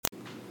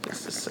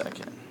Just a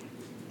second.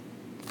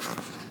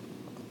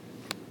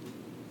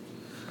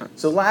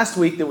 So last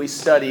week that we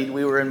studied,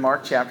 we were in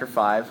Mark chapter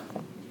 5.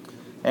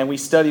 And we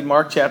studied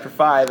Mark chapter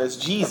 5 as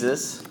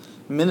Jesus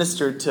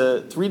ministered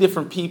to three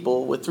different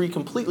people with three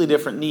completely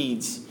different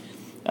needs.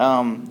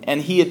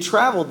 And he had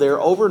traveled there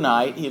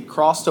overnight. He had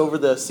crossed over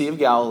the Sea of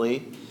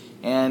Galilee.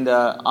 And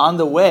on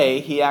the way,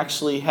 he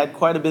actually had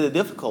quite a bit of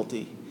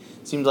difficulty.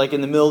 It seemed like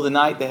in the middle of the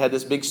night, they had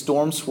this big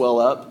storm swell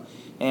up.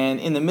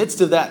 And in the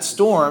midst of that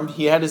storm,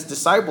 he had his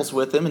disciples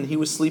with him, and he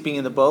was sleeping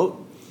in the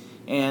boat.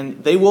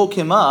 And they woke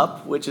him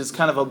up, which is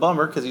kind of a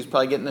bummer because he was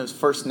probably getting his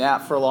first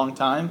nap for a long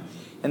time.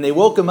 And they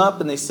woke him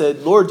up and they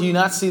said, "Lord, do you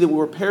not see that we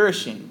were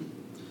perishing?"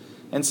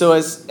 And so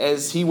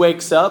as he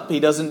wakes up, he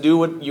doesn't do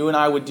what you and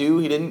I would do.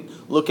 He didn't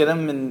look at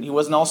him and he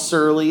wasn't all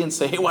surly and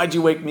say, "Hey, why'd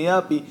you wake me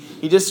up?"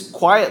 He just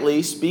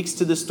quietly speaks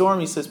to the storm.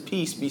 He says,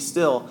 "Peace, be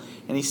still."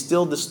 And he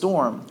stilled the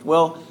storm.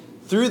 Well,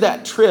 through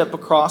that trip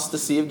across the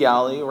Sea of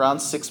Galilee, around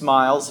 6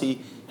 miles, he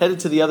headed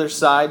to the other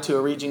side to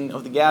a region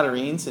of the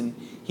Gadarenes, and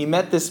he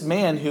met this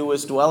man who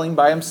was dwelling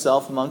by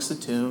himself amongst the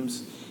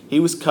tombs. He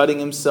was cutting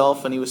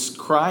himself, and he was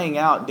crying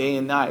out day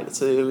and night.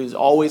 So he was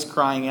always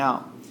crying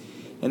out.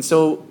 And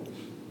so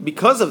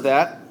because of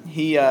that,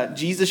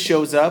 Jesus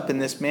shows up, and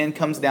this man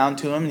comes down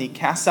to him, and he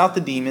casts out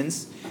the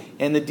demons.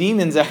 And the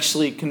demons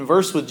actually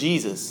converse with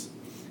Jesus.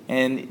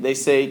 And they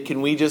say,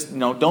 "Can we just,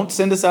 don't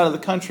send us out of the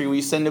country. Will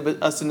you send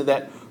us into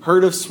that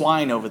herd of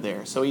swine over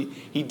there?" So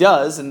he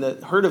does, and the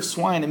herd of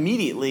swine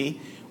immediately,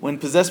 when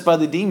possessed by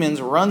the demons,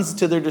 runs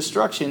to their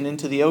destruction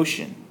into the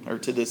ocean, or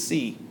to the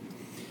sea.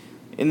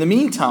 In the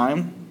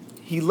meantime,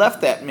 he left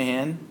that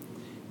man,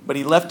 but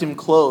he left him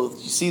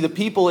clothed. You see, the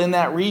people in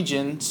that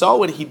region saw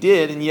what he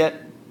did, and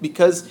yet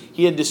because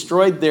he had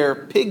destroyed their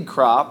pig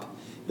crop,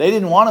 they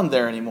didn't want him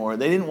there anymore.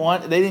 They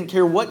didn't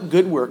care what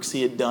good works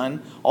he had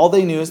done. All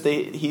they knew is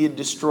he had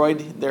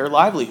destroyed their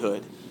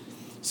livelihood.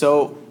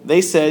 So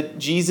they said,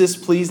 "Jesus,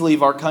 please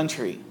leave our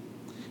country."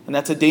 And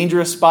that's a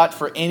dangerous spot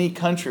for any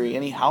country,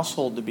 any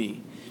household to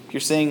be. If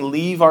you're saying,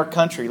 "Leave our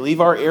country,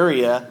 leave our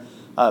area,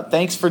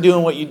 thanks for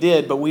doing what you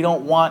did, but we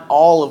don't want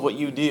all of what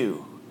you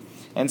do."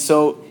 And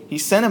so he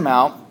sent him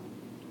out.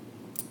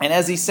 And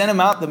as he sent him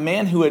out, the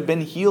man who had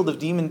been healed of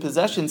demon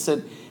possession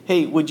said,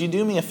 "Hey, would you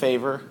do me a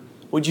favor?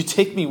 Would you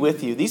take me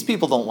with you? These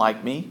people don't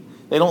like me.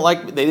 They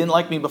didn't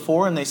like me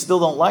before, and they still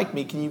don't like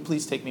me. Can you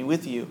please take me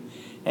with you?"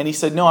 And he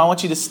said, "No, I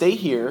want you to stay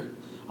here.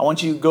 I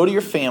want you to go to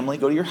your family,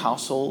 go to your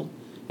household,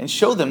 and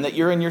show them that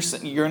you're in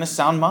a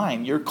sound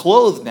mind. You're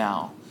clothed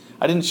now."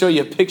 I didn't show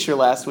you a picture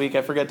last week.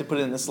 I forgot to put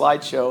it in the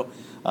slideshow.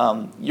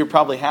 You're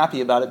probably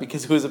happy about it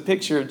because it was a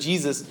picture of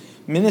Jesus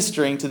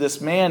ministering to this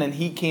man, and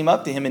he came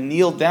up to him and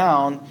kneeled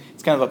down.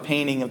 It's kind of a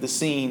painting of the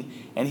scene,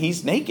 and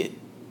he's naked.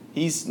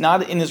 He's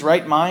not in his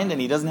right mind,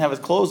 and he doesn't have his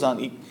clothes on.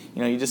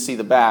 You just see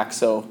the back.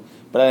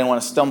 But I didn't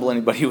want to stumble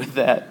anybody with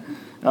that.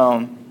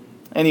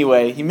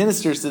 Anyway, he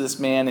ministers to this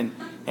man,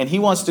 and he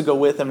wants to go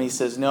with him. And he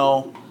says,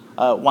 "No,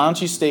 why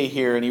don't you stay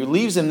here?" And he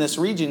leaves him this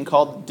region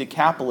called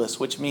Decapolis,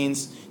 which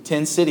means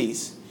 10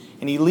 cities.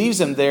 And he leaves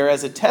him there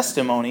as a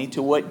testimony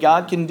to what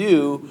God can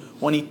do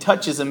when he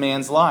touches a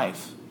man's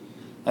life.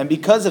 And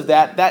because of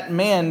that, that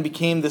man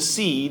became the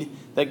seed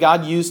that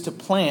God used to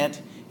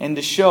plant and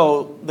to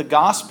show the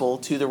gospel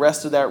to the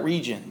rest of that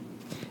region.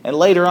 And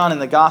later on in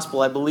the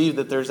gospel, I believe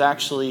that there's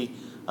actually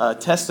a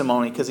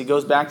testimony because he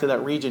goes back to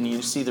that region and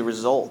you see the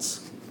results.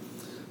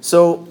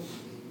 So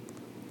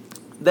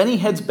then he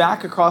heads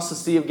back across the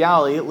Sea of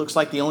Galilee. It looks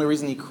like the only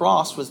reason he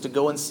crossed was to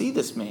go and see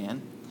this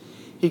man.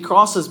 He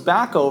crosses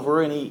back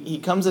over and he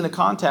comes into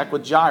contact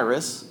with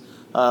Jairus,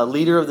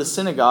 leader of the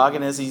synagogue.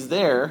 And as he's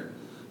there,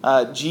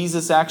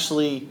 Jesus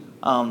actually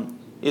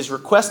is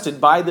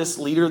requested by this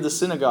leader of the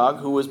synagogue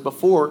who was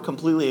before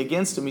completely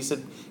against him. He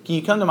said, "Can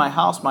you come to my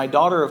house? My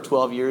daughter of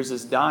 12 years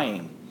is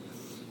dying."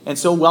 And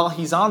so while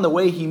he's on the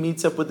way, he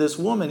meets up with this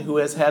woman who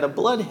has had a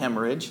blood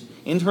hemorrhage,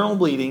 internal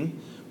bleeding,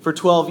 for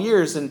 12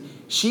 years. And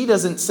she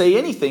doesn't say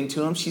anything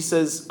to him. She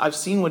says, "I've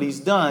seen what he's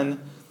done.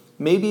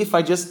 Maybe if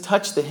I just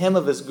touch the hem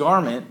of his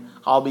garment,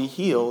 I'll be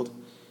healed."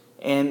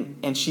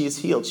 And she is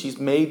healed. She's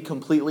made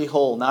completely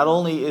whole. Not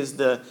only is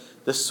the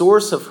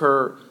source of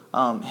her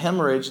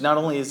hemorrhage, not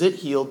only is it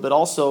healed, but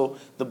also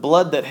the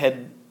blood that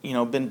had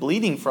been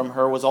bleeding from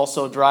her was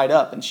also dried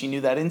up, and she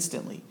knew that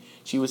instantly.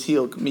 She was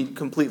healed, made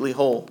completely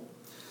whole.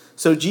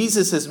 So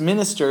Jesus has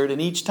ministered,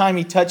 and each time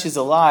he touches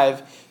a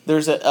life,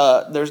 there's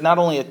not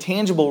only a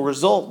tangible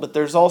result, but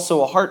there's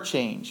also a heart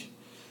change.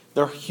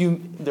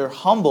 They're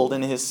humbled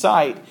in his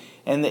sight,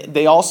 and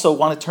they also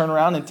want to turn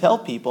around and tell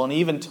people. And he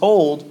even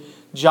told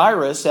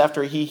Jairus,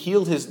 after he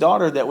healed his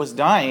daughter that was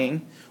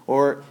dying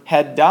or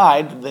had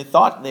died, they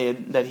thought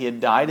that he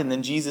had died, and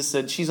then Jesus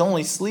said, "She's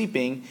only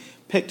sleeping,"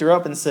 picked her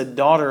up and said,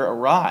 "Daughter,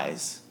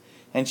 arise."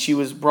 And she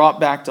was brought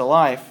back to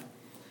life.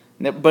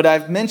 But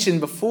I've mentioned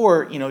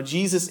before,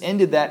 Jesus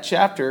ended that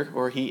chapter,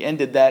 or he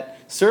ended that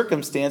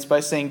circumstance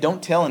by saying,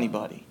 "Don't tell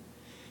anybody."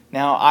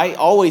 Now, I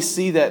always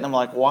see that, and I'm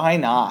like, why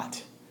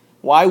not?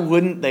 Why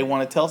wouldn't they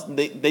want to tell?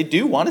 They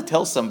do want to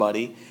tell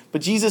somebody,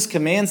 but Jesus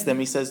commands them.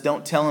 He says,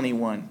 "Don't tell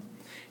anyone."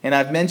 And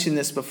I've mentioned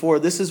this before.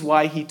 This is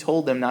why he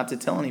told them not to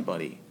tell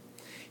anybody.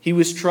 He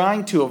was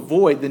trying to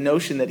avoid the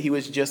notion that he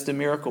was just a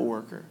miracle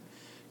worker.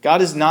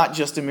 God is not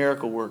just a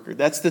miracle worker.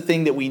 That's the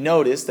thing that we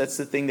notice. That's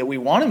the thing that we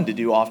want him to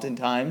do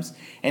oftentimes.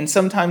 And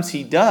sometimes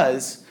he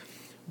does.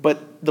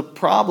 But the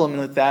problem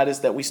with that is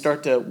that we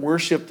start to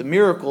worship the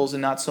miracles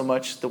and not so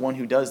much the one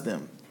who does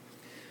them.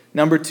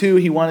 Number two,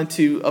 he wanted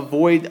to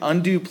avoid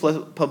undue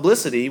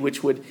publicity,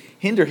 which would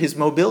hinder his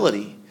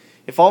mobility.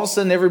 If all of a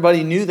sudden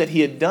everybody knew that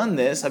he had done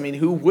this,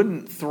 who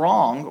wouldn't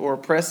throng or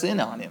press in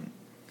on him?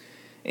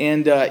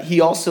 And he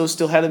also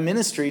still had a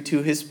ministry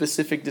to his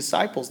specific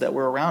disciples that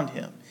were around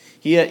him.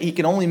 He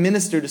can only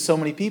minister to so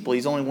many people.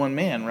 He's only one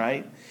man,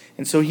 right?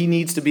 And so he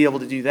needs to be able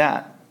to do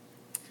that.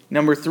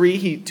 Number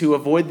three, to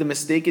avoid the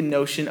mistaken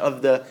notion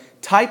of the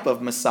type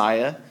of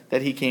Messiah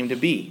that he came to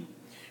be.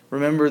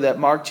 Remember that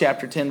Mark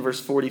chapter 10, verse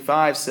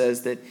 45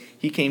 says that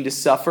he came to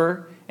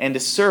suffer and to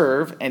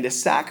serve and to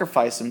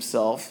sacrifice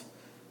himself,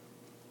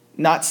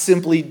 not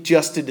simply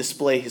just to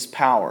display his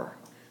power.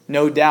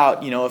 No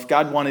doubt, if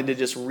God wanted to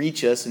just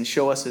reach us and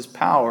show us his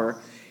power,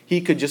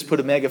 he could just put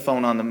a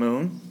megaphone on the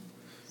moon.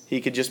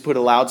 He could just put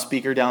a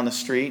loudspeaker down the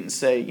street and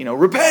say,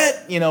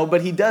 repent,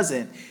 but he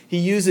doesn't. He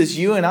uses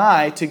you and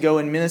I to go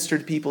and minister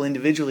to people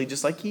individually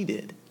just like he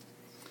did.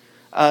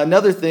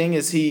 Another thing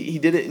is he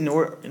did it in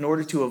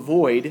order to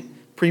avoid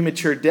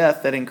premature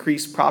death that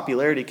increased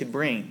popularity could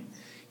bring.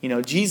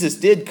 Jesus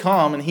did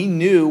come, and he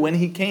knew when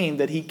he came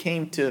that he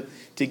came to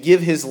give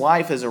his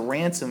life as a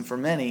ransom for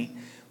many,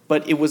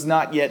 but it was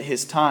not yet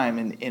his time,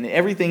 and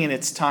everything in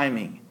its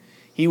timing.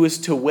 He was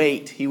to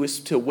wait. He was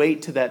to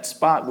wait to that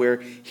spot where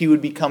he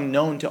would become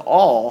known to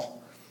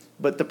all.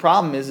 But the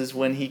problem is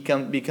when he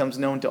becomes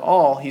known to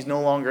all, he's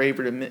no longer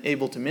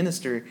able to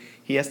minister.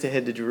 He has to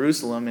head to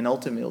Jerusalem and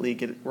ultimately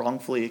get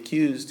wrongfully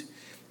accused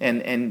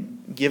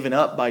and given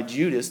up by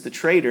Judas, the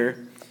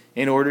traitor,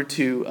 in order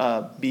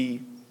to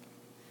be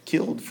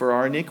killed for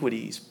our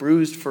iniquities,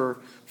 bruised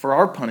for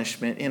our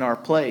punishment in our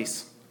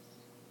place.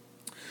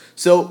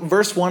 So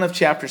verse 1 of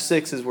chapter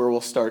 6 is where we'll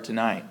start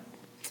tonight.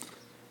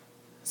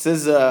 It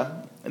says,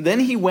 Then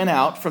he went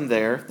out from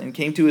there and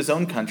came to his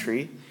own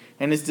country,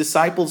 and his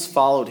disciples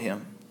followed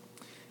him.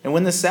 And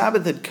when the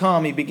Sabbath had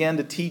come, he began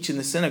to teach in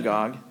the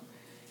synagogue.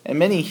 And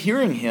many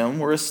hearing him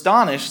were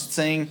astonished,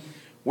 saying,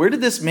 Where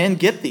did this man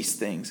get these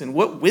things? And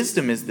what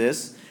wisdom is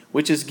this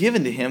which is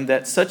given to him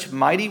that such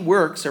mighty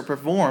works are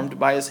performed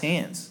by his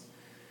hands?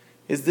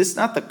 Is this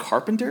not the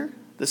carpenter,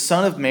 the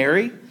son of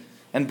Mary,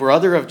 and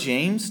brother of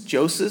James,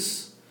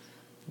 Joseph,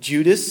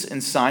 Judas,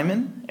 and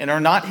Simon? And are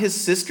not his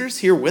sisters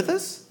here with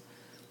us?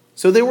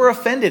 So they were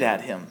offended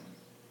at him.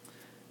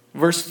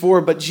 Verse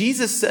 4, But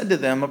Jesus said to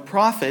them, A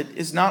prophet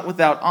is not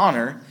without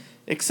honor,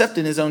 except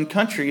in his own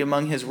country,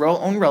 among his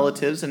own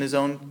relatives and his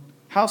own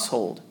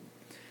household.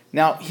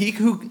 Now he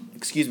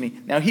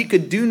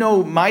could do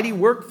no mighty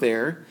work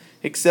there,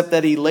 except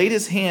that he laid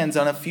his hands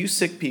on a few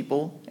sick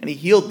people, and he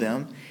healed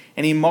them,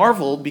 and he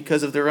marveled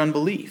because of their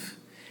unbelief.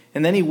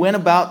 And then he went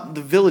about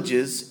the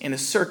villages in a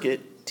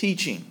circuit,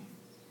 teaching.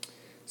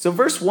 So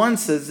verse 1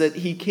 says that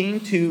he came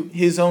to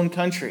his own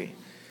country.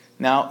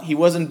 Now, he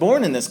wasn't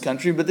born in this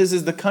country, but this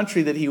is the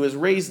country that he was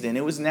raised in.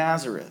 It was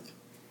Nazareth.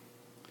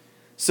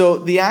 So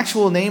the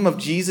actual name of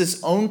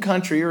Jesus' own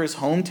country, or his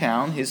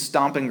hometown, his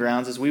stomping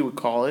grounds as we would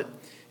call it,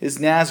 is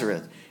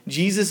Nazareth.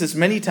 Jesus is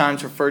many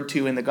times referred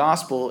to in the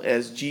gospel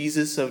as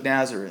Jesus of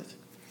Nazareth.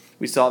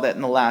 We saw that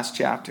in the last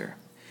chapter.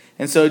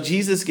 And so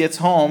Jesus gets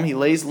home. He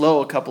lays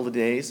low a couple of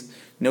days,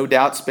 no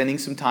doubt spending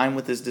some time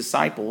with his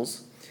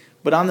disciples.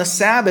 But on the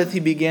Sabbath, he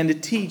began to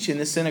teach in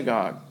the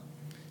synagogue.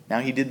 Now,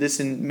 he did this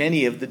in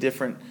many of the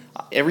different,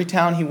 every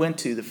town he went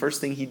to, the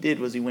first thing he did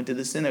was he went to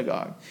the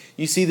synagogue.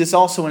 You see this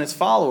also in his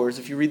followers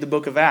if you read the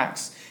book of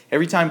Acts.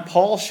 Every time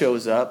Paul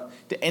shows up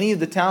to any of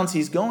the towns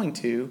he's going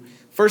to,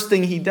 first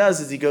thing he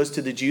does is he goes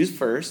to the Jews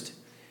first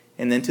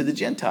and then to the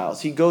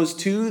Gentiles. He goes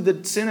to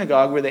the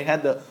synagogue where they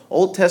had the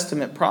Old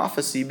Testament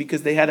prophecy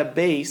because they had a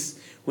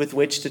base with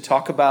which to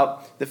talk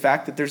about the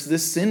fact that there's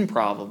this sin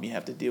problem you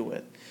have to deal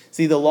with.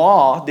 See, the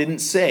law didn't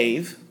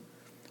save.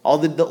 All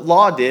the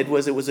law did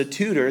was it was a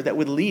tutor that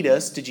would lead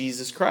us to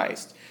Jesus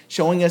Christ,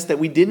 showing us that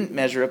we didn't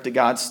measure up to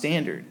God's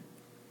standard.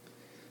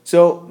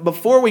 So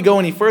before we go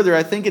any further,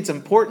 I think it's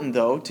important,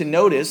 though, to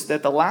notice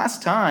that the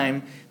last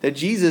time that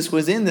Jesus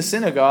was in the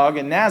synagogue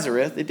in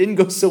Nazareth, it didn't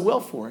go so well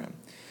for him.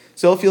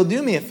 So if you'll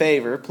do me a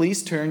favor,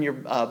 please turn your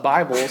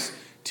Bibles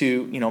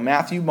to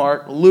Matthew,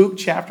 Mark, Luke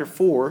chapter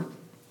 4.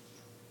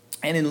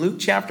 And in Luke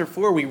chapter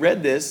 4, we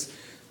read this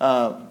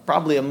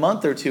probably a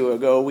month or two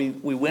ago. We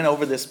went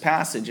over this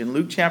passage in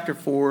Luke chapter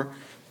 4,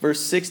 verse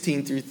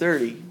 16 through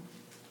 30.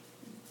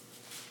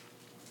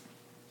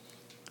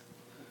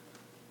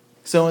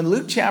 So in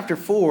Luke chapter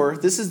 4,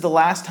 this is the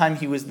last time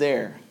he was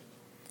there.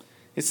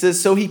 It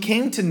says, So he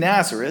came to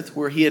Nazareth,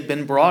 where he had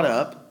been brought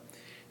up,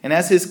 and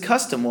as his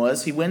custom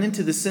was, he went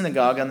into the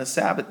synagogue on the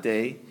Sabbath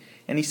day,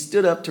 and he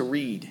stood up to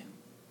read.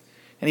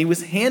 And he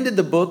was handed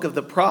the book of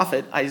the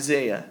prophet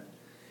Isaiah.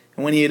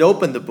 And when he had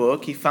opened the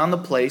book, he found the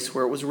place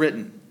where it was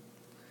written,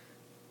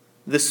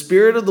 The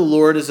Spirit of the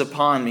Lord is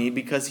upon me,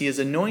 because he has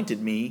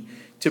anointed me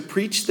to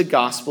preach the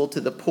gospel to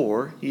the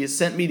poor. He has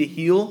sent me to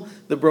heal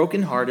the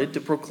brokenhearted,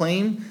 to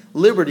proclaim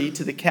liberty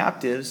to the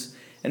captives,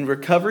 and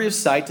recovery of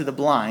sight to the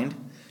blind,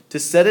 to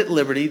set at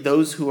liberty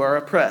those who are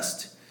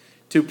oppressed,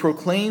 to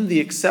proclaim the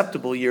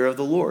acceptable year of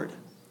the Lord."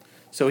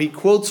 So he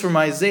quotes from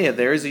Isaiah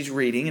there as he's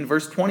reading. And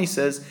verse 20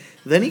 says,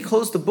 "Then he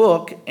closed the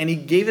book, and he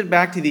gave it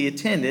back to the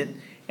attendant,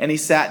 and he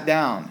sat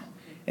down.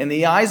 And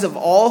the eyes of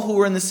all who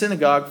were in the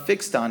synagogue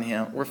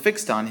were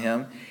fixed on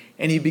him,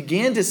 and he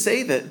began to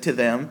say that to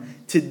them,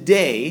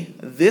 'Today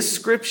this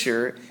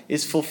scripture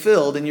is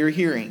fulfilled in your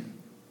hearing.'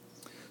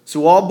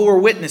 So all bore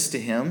witness to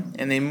him,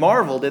 and they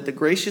marveled at the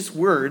gracious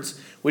words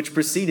which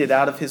proceeded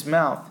out of his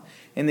mouth.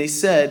 And they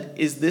said,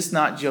 'Is this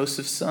not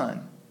Joseph's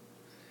son?'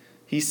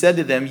 He said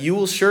to them, 'You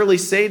will surely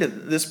say to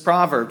this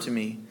proverb to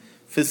me,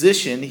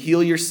 Physician,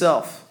 heal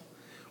yourself.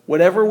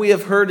 Whatever we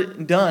have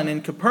heard done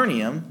in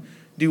Capernaum,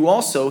 do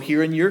also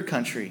here in your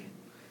country.'"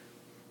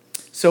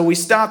 So we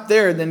stop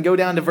there and then go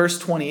down to verse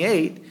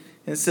 28.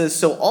 And it says,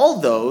 "So all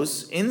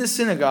those in the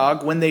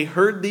synagogue, when they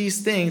heard these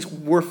things,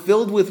 were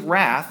filled with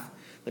wrath."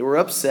 They were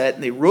upset,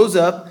 and they rose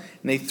up,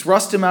 and they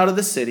thrust him out of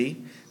the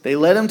city. They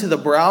led him to the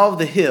brow of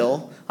the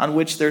hill on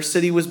which their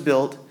city was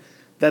built,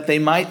 that they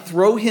might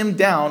throw him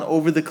down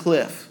over the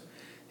cliff.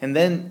 And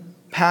then,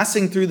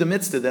 passing through the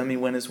midst of them, he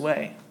went his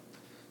way.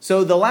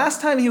 So the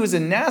last time he was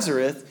in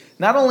Nazareth,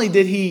 not only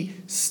did he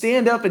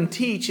stand up and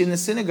teach in the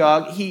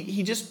synagogue,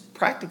 he just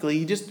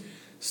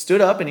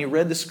stood up and he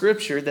read the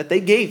scripture that they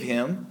gave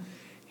him.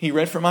 He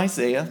read from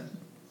Isaiah,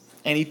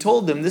 and he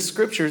told them, "This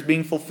scripture is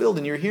being fulfilled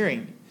in your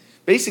hearing."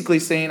 Basically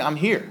saying, "I'm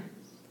here.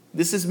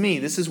 This is me.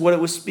 This is what it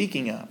was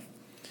speaking of."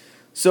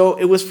 So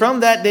it was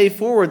from that day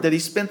forward that he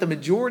spent the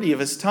majority of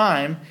his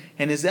time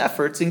and his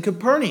efforts in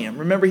Capernaum.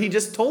 Remember, he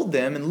just told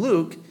them in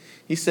Luke,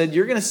 he said,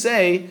 "You're going to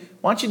say,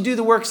 why don't you do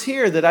the works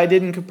here that I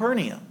did in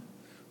Capernaum?"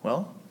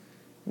 Well,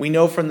 we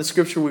know from the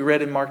scripture we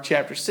read in Mark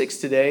chapter 6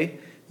 today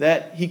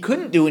that he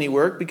couldn't do any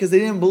work because they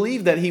didn't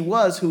believe that he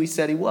was who he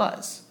said he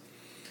was.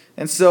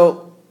 And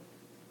so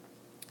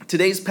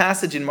today's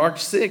passage in Mark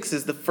 6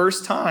 is the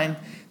first time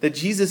that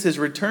Jesus has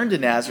returned to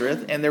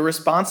Nazareth, and their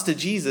response to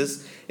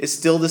Jesus is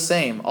still the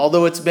same.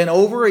 Although it's been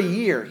over a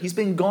year, he's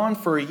been gone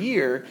for a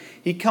year,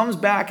 he comes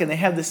back and they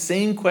have the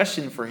same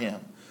question for him.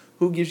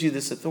 Who gives you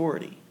this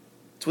authority?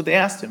 That's what they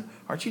asked him.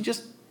 Aren't you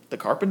just the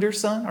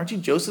carpenter's son? Aren't you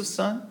Joseph's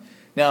son?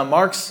 Now, in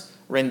Mark's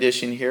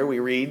rendition here, we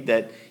read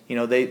that,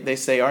 they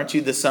say, aren't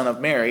you the son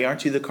of Mary?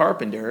 Aren't you the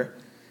carpenter?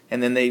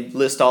 And then they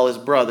list all his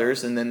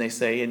brothers, and then they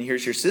say, and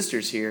here's your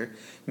sisters here.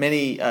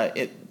 Many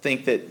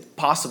think that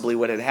possibly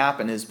what had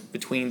happened is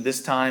between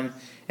this time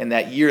and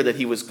that year that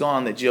he was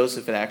gone, that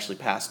Joseph had actually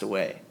passed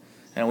away.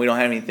 And we don't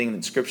have anything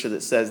in Scripture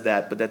that says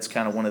that, but that's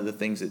kind of one of the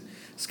things that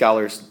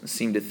scholars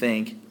seem to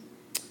think.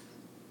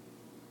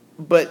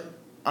 But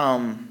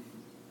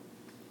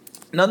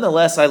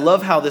nonetheless, I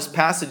love how this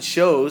passage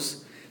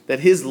shows that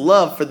his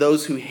love for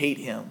those who hate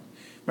him.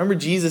 Remember,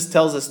 Jesus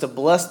tells us to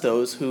bless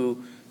those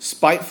who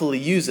spitefully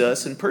use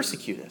us and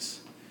persecute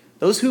us.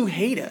 Those who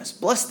hate us,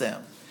 bless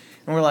them.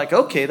 And we're like,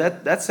 okay,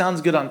 that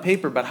sounds good on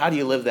paper, but how do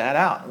you live that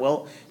out?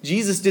 Well,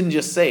 Jesus didn't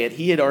just say it.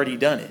 He had already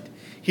done it.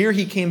 Here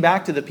he came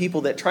back to the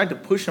people that tried to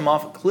push him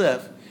off a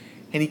cliff,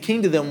 and he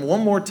came to them one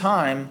more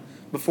time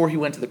before he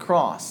went to the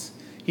cross.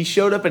 He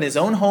showed up in his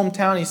own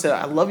hometown. He said,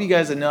 "I love you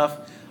guys enough.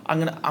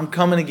 I'm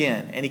coming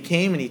again." And he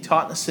came and he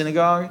taught in the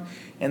synagogue,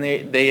 and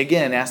they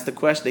again asked the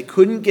question. They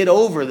couldn't get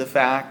over the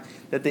fact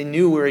that they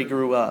knew where he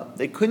grew up.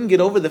 They couldn't get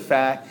over the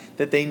fact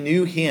that they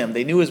knew him.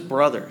 They knew his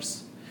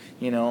brothers.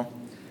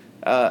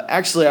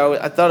 Actually,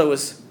 I thought it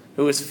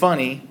was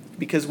funny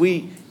because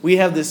we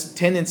have this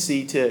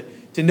tendency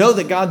to know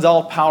that God's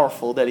all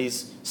powerful, that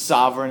he's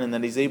sovereign, and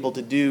that he's able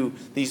to do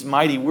these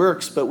mighty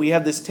works. But we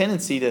have this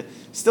tendency to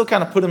still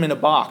kind of put him in a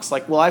box.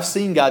 Like, well, I've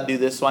seen God do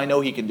this, so I know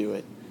he can do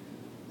it.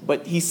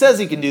 But he says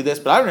he can do this,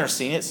 but I've never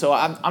seen it, so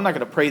I'm not going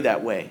to pray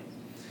that way.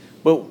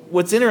 But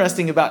what's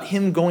interesting about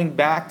him going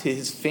back to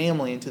his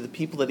family and to the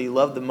people that he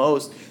loved the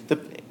most,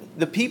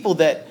 the people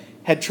that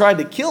had tried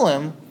to kill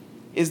him,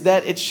 is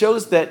that it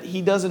shows that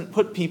he doesn't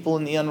put people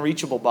in the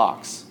unreachable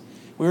box.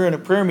 We were in a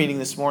prayer meeting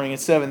this morning at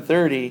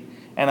 7:30,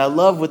 and I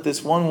love what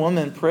this one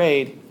woman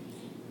prayed.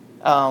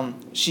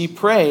 She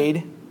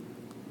prayed,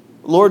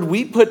 "Lord,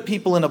 we put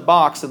people in a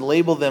box and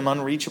label them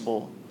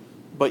unreachable,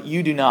 but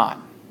you do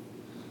not.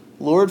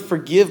 Lord,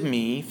 forgive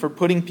me for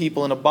putting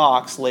people in a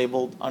box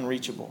labeled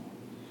unreachable."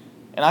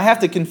 And I have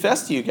to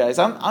confess to you guys,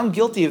 I'm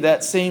guilty of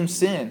that same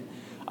sin.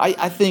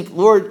 I think,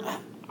 Lord,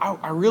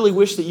 I really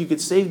wish that you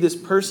could save this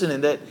person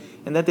and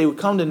that they would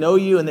come to know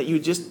you and that you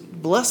would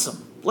just bless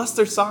them, bless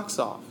their socks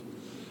off.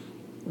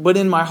 But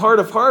in my heart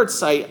of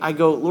hearts, I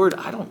go, Lord,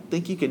 I don't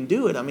think you can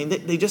do it. I mean,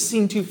 they just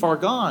seem too far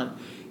gone.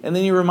 And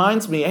then he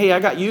reminds me, hey, I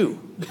got you.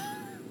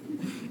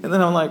 And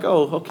then I'm like,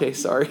 oh, okay,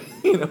 sorry.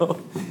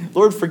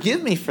 Lord,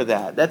 forgive me for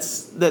that.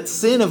 That's that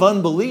sin of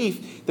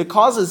unbelief that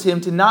causes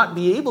him to not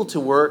be able to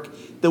work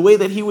the way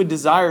that he would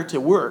desire to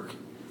work.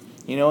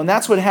 And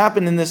that's what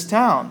happened in this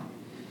town.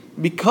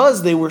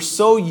 Because they were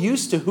so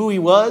used to who he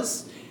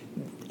was,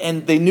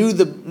 and they knew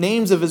the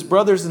names of his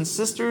brothers and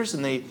sisters,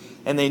 and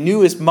they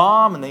knew his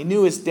mom, and they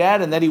knew his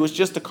dad, and that he was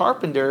just a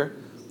carpenter,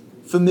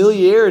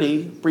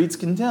 familiarity breeds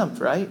contempt,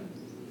 right?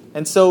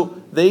 And so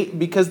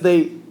because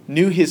they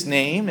knew his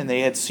name and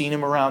they had seen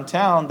him around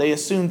town, they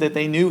assumed that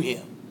they knew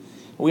him.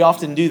 We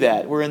often do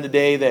that. We're in the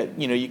day that,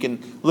 you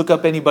can look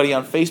up anybody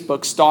on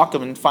Facebook, stalk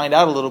them, and find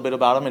out a little bit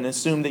about them and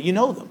assume that you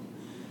know them.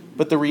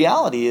 But the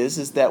reality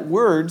is that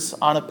words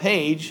on a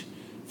page,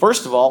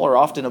 first of all, are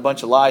often a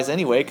bunch of lies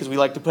anyway, because we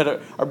like to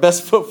put our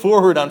best foot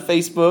forward on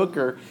Facebook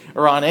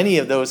or on any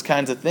of those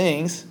kinds of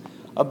things.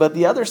 But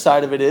the other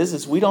side of it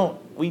is we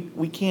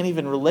can't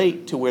even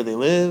relate to where they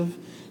live,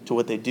 to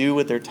what they do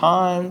with their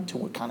time, to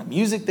what kind of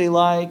music they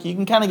like. You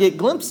can kind of get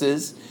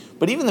glimpses,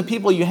 but even the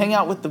people you hang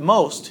out with the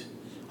most,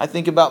 I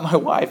think about my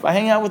wife. I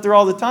hang out with her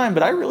all the time,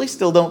 but I really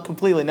still don't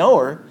completely know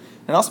her,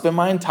 and I'll spend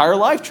my entire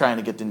life trying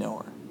to get to know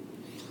her.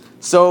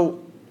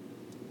 So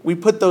we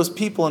put those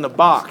people in a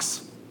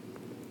box,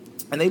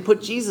 and they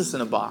put Jesus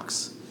in a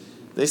box.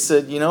 They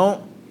said,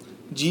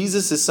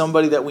 Jesus is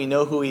somebody that we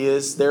know who he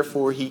is,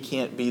 therefore he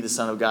can't be the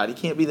Son of God. He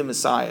can't be the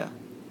Messiah.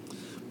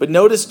 But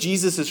notice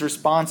Jesus'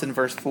 response in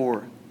verse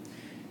 4.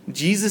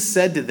 Jesus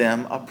said to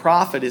them, a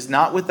prophet is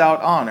not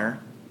without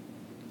honor,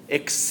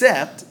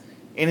 except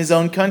in his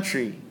own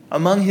country,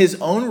 among his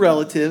own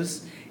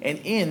relatives, and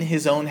in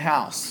his own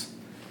house.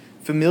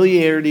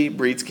 Familiarity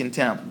breeds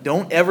contempt.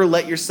 Don't ever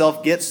let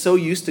yourself get so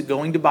used to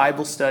going to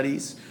Bible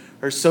studies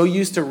or so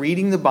used to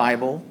reading the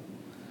Bible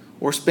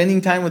or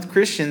spending time with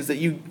Christians that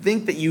you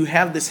think that you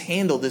have this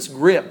handle, this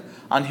grip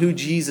on who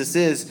Jesus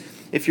is.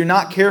 If you're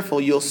not careful,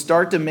 you'll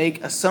start to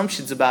make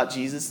assumptions about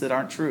Jesus that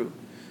aren't true.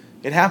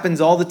 It happens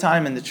all the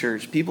time in the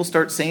church. People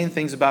start saying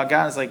things about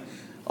God. It's like,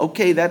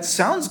 okay, that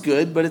sounds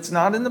good, but it's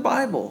not in the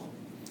Bible.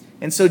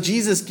 And so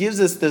Jesus gives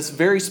us this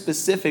very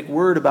specific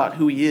word about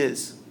who he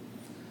is.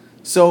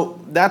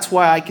 So that's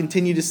why I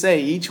continue to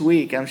say each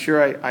week, I'm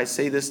sure I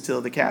say this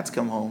till the cats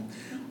come home,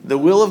 the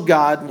will of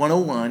God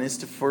 101 is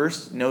to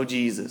first know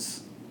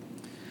Jesus.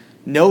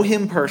 Know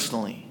him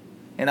personally.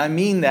 And I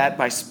mean that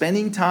by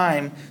spending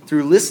time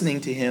through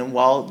listening to him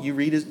while you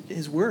read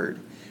his word.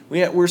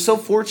 We're so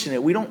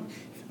fortunate.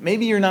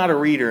 Maybe you're not a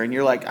reader and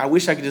you're like, I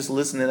wish I could just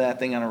listen to that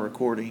thing on a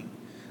recording.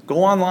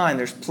 Go online.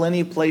 There's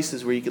plenty of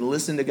places where you can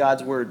listen to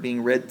God's word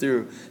being read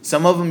through.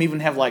 Some of them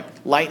even have like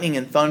lightning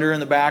and thunder in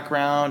the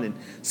background, and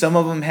some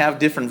of them have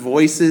different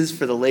voices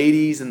for the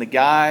ladies and the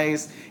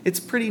guys.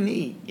 It's pretty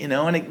neat,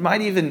 and it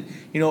might even,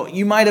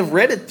 you might have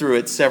read it through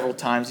it several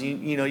times.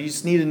 You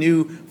just need a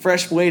new,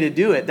 fresh way to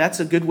do it. That's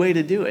a good way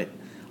to do it.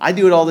 I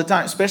do it all the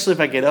time, especially if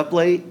I get up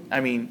late. I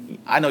mean,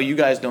 I know you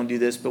guys don't do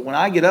this, but when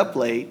I get up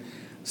late,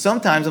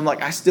 sometimes I'm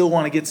like, I still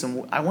want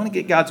to I want to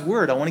get God's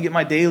word. I want to get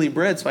my daily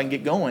bread so I can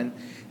get going.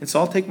 And so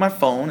I'll take my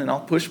phone and I'll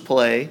push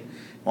play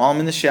while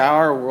I'm in the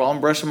shower or while I'm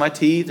brushing my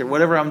teeth or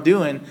whatever I'm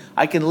doing.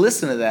 I can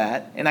listen to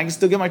that and I can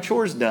still get my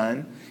chores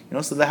done,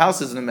 so the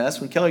house isn't a mess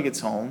when Kelly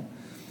gets home.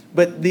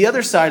 But the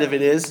other side of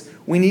it is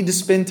we need to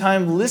spend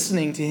time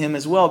listening to him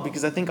as well,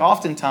 because I think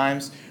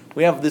oftentimes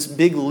we have this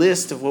big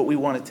list of what we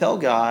want to tell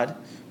God,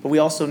 but we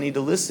also need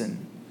to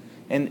listen.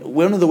 And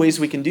one of the ways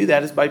we can do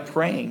that is by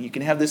praying. You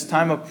can have this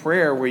time of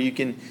prayer where you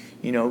can,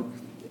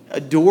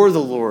 adore the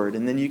Lord,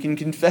 and then you can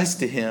confess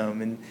to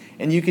him,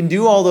 and you can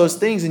do all those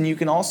things, and you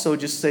can also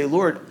just say,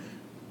 Lord,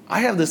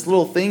 I have this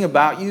little thing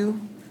about you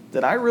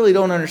that I really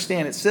don't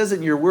understand. It says it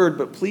in your word,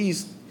 but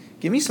please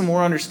give me some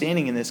more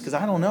understanding in this, because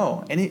I don't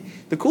know. And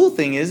the cool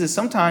thing is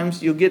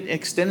sometimes you'll get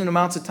extended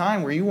amounts of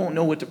time where you won't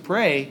know what to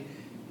pray,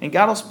 and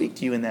God will speak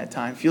to you in that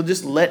time. If you'll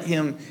just let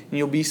him and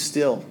you'll be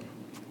still.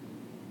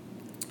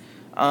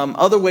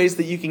 Other ways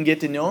that you can get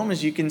to know him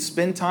is you can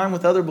spend time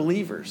with other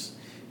believers.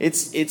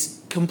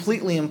 It's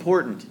completely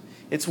important.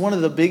 It's one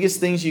of the biggest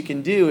things you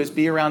can do is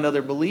be around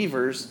other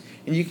believers,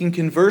 and you can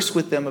converse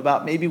with them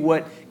about maybe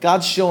what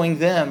God's showing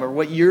them or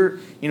what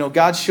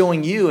God's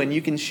showing you, and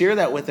you can share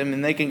that with them,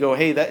 and they can go,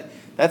 hey,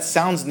 that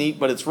sounds neat,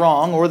 but it's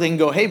wrong. Or they can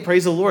go, hey,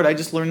 praise the Lord, I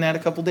just learned that a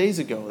couple days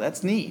ago.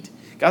 That's neat.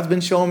 God's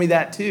been showing me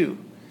that too.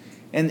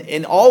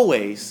 And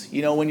always,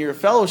 when you're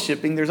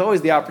fellowshipping, there's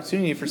always the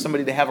opportunity for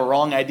somebody to have a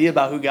wrong idea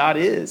about who God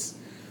is.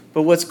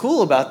 But what's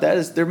cool about that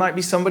is there might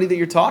be somebody that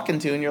you're talking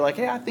to and you're like,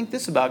 hey, I think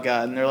this about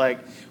God. And they're like,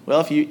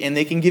 well, and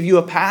they can give you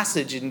a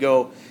passage and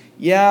go,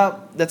 yeah,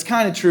 that's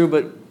kind of true,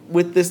 but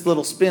with this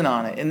little spin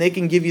on it. And they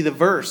can give you the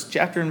verse,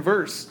 chapter and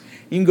verse.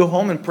 You can go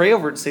home and pray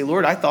over it and say,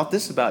 Lord, I thought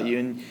this about you.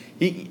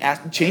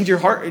 And change your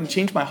heart and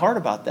change my heart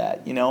about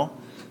that,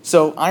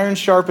 So iron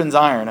sharpens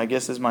iron, I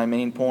guess, is my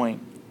main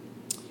point.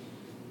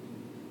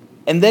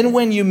 And then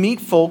when you meet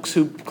folks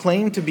who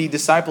claim to be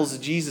disciples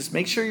of Jesus,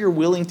 make sure you're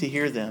willing to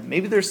hear them.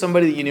 Maybe there's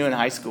somebody that you knew in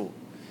high school.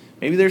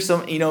 Maybe there's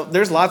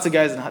there's lots of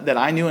guys that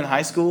I knew in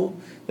high school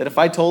that if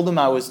I told them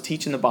I was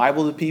teaching the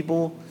Bible to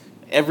people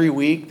every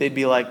week, they'd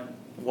be like,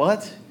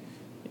 what?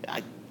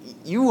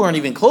 You weren't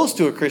even close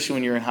to a Christian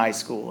when you were in high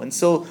school. And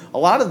so a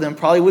lot of them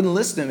probably wouldn't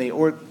listen to me.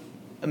 Or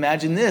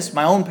imagine this,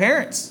 my own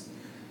parents.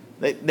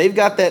 They've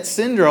got that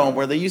syndrome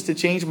where they used to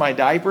change my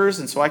diapers,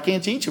 and so I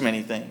can't teach them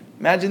anything.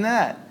 Imagine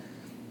that.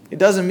 It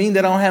doesn't mean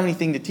that I don't have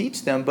anything to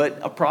teach them, but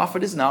a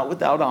prophet is not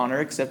without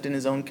honor except in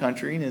his own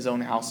country, in his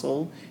own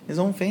household, his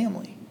own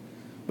family.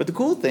 But the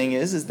cool thing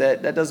is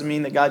that doesn't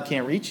mean that God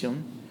can't reach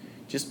them.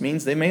 It just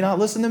means they may not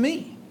listen to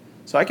me.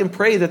 So I can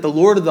pray that the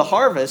Lord of the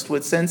harvest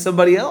would send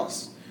somebody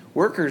else,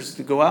 workers,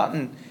 to go out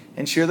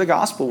and share the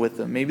gospel with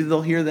them. Maybe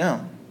they'll hear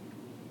them.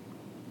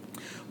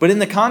 But in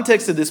the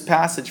context of this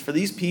passage, for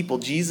these people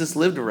Jesus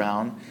lived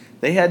around,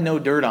 they had no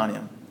dirt on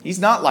him. He's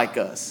not like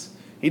us.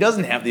 He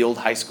doesn't have the old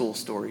high school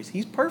stories.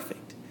 He's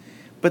perfect.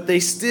 But they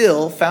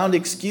still found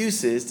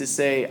excuses to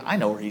say, I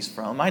know where he's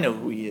from. I know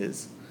who he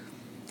is.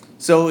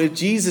 So if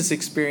Jesus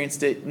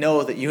experienced it,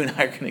 know that you and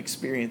I are going to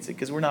experience it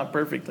because we're not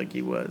perfect like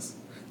he was,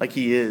 like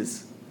he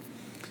is.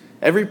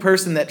 Every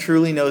person that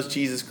truly knows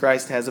Jesus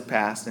Christ has a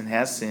past and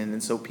has sinned,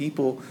 and so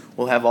people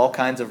will have all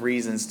kinds of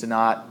reasons to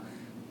not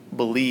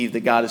believe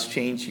that God has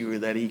changed you or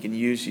that he can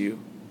use you.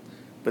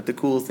 But the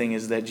cool thing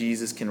is that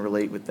Jesus can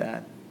relate with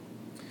that.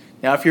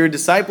 Now, if you're a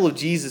disciple of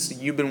Jesus,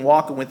 you've been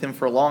walking with him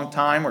for a long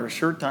time or a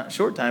short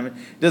time,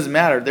 it doesn't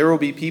matter. There will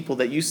be people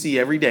that you see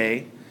every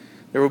day.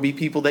 There will be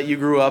people that you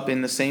grew up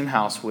in the same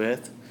house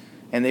with,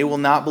 and they will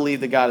not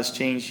believe that God has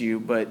changed you,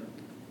 but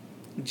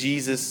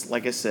Jesus,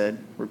 like I said,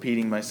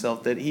 repeating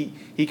myself, that he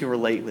can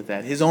relate with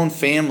that. His own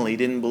family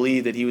didn't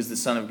believe that he was the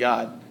Son of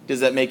God. Does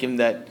that make him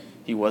that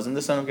he wasn't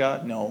the Son of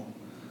God? No.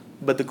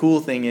 But the cool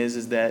thing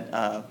is that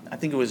I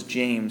think it was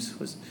James.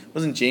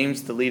 Wasn't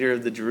James the leader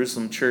of the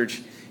Jerusalem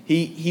church?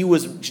 He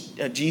was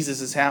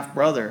Jesus'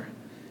 half-brother.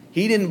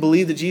 He didn't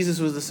believe that Jesus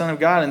was the Son of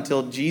God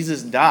until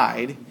Jesus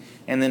died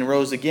and then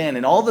rose again.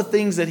 And all the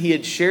things that he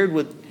had shared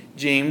with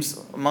James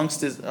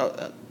amongst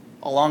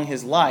along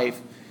his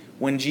life,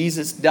 when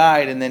Jesus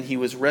died and then he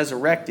was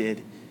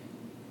resurrected,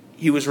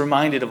 he was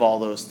reminded of all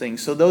those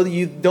things. So though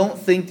you don't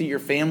think that your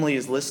family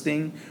is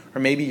listening,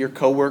 or maybe your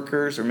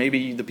coworkers, or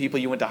maybe the people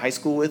you went to high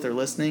school with are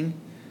listening,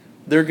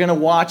 they're going to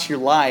watch your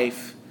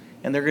life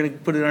and they're going to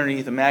put it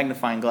underneath a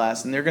magnifying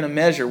glass, and they're going to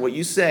measure what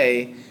you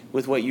say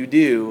with what you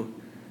do.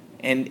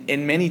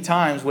 And many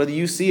times, whether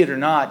you see it or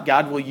not,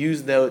 God will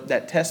use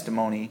that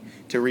testimony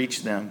to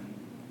reach them.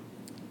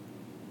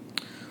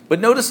 But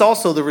notice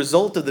also the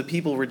result of the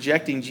people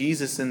rejecting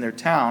Jesus in their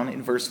town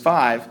in verse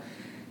 5.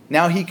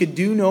 Now he could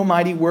do no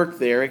mighty work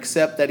there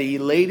except that he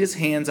laid his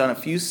hands on a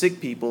few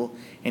sick people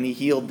and he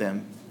healed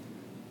them.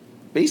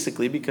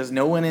 Basically, because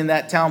no one in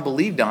that town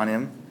believed on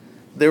him,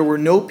 there were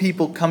no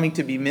people coming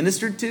to be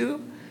ministered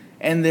to,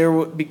 and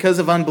because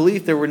of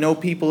unbelief, there were no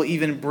people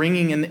even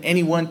bringing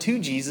anyone to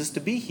Jesus to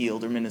be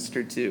healed or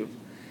ministered to.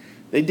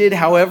 They did,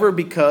 however,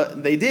 because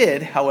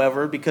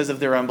of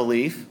their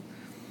unbelief,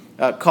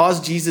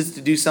 caused Jesus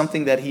to do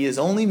something that he is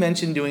only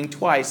mentioned doing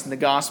twice in the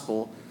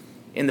gospel,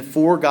 in the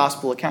 4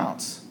 gospel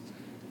accounts.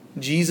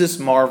 Jesus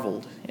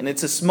marveled. And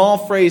it's a small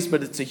phrase,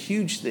 but it's a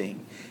huge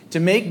thing. To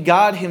make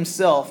God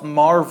himself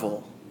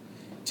marvel,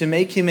 to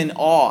make him in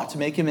awe, to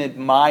make him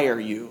admire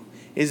you,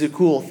 is a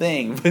cool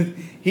thing. But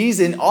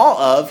he's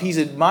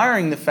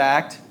admiring the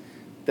fact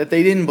that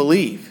they didn't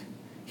believe.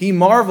 He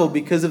marveled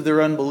because of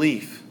their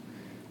unbelief.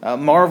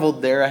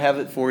 Marveled there, I have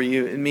it for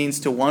you. It means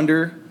to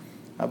wonder,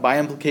 by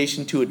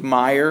implication to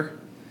admire,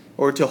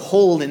 or to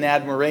hold in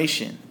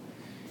admiration.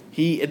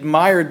 He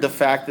admired the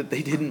fact that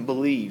they didn't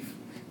believe.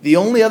 The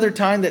only other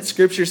time that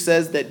Scripture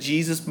says that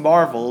Jesus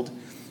marveled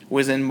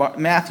was in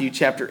Matthew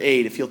chapter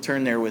 8, if you'll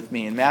turn there with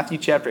me. In Matthew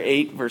chapter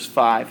 8, verse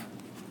 5.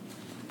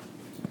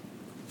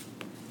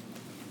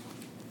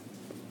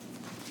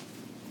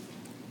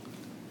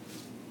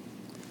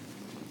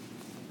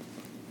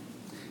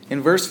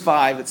 In verse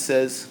 5 it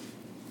says,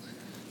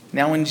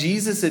 Now when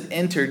Jesus had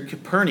entered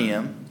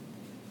Capernaum,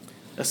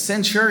 a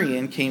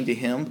centurion came to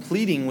him,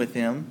 pleading with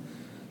him,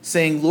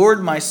 saying,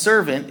 Lord, my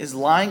servant is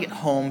lying at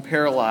home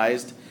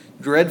paralyzed,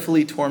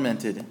 dreadfully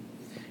tormented.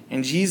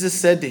 And Jesus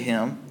said to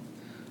him,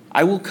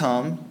 I will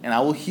come and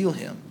I will heal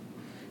him.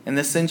 And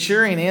the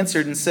centurion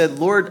answered and said,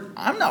 Lord,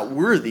 I'm not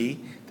worthy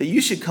that you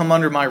should come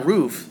under my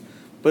roof,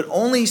 but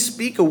only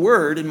speak a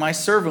word and my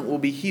servant will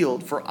be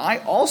healed. For I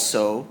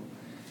also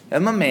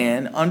am a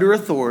man under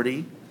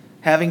authority,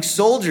 having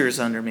soldiers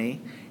under me.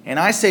 And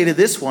I say to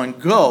this one,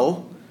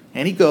 go,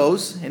 and he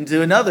goes. And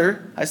to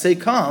another, I say,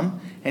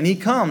 come, and he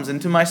comes.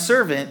 And to my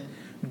servant,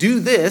 do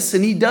this,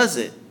 and he does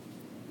it.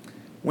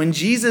 When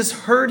Jesus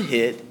heard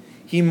it,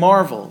 he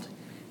marveled.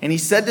 And he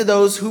said to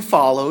those who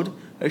followed,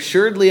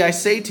 Assuredly I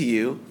say to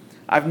you,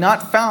 I've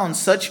not found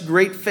such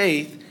great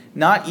faith,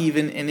 not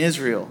even in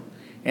Israel.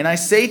 And I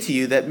say to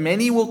you that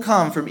many will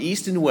come from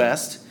east and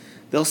west.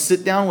 They'll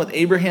sit down with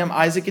Abraham,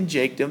 Isaac, and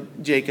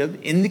Jacob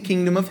in the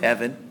kingdom of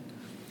heaven.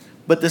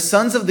 But the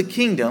sons of the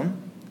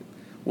kingdom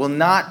will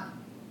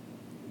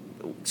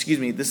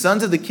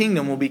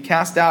be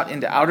cast out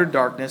into outer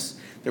darkness.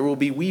 There will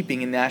be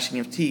weeping and gnashing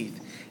of teeth.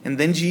 And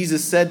then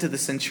Jesus said to the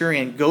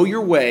centurion, Go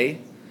your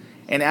way,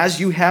 and as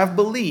you have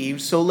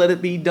believed, so let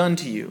it be done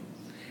to you.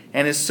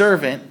 And his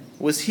servant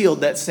was healed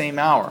that same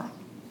hour.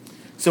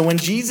 So when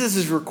Jesus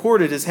is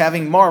recorded as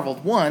having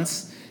marveled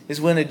once,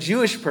 is when a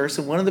Jewish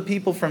person, one of the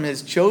people from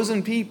his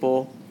chosen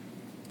people,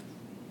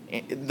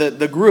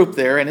 the group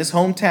there in his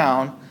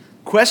hometown,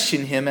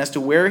 question him as to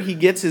where he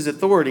gets his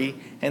authority,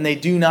 and they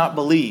do not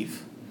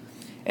believe.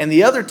 And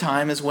the other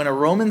time is when a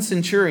Roman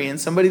centurion,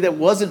 somebody that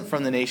wasn't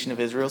from the nation of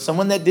Israel,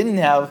 someone that didn't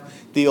have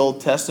the Old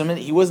Testament,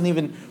 he wasn't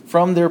even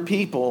from their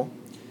people,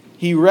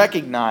 he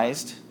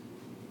recognized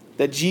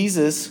that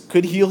Jesus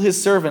could heal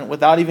his servant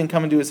without even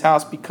coming to his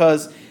house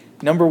because,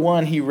 number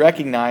one, he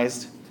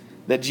recognized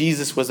that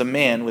Jesus was a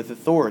man with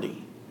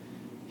authority.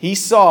 He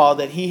saw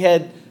that he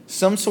had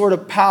some sort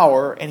of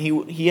power and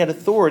he had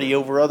authority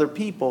over other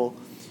people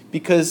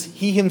because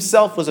he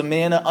himself was a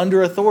man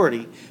under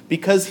authority,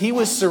 because he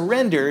was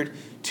surrendered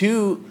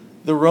to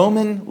the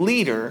Roman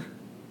leader.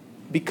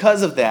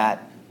 Because of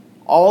that,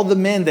 all the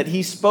men that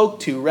he spoke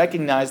to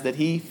recognized that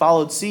he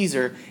followed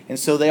Caesar, and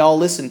so they all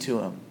listened to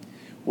him.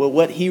 Well,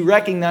 what he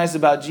recognized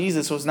about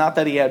Jesus was not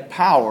that he had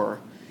power.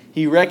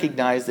 He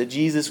recognized that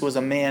Jesus was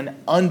a man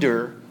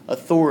under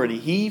authority.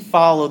 He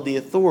followed the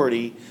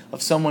authority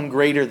of someone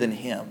greater than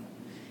him.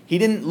 He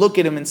didn't look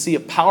at him and see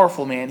a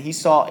powerful man. He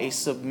saw a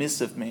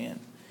submissive man.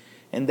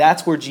 And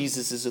that's where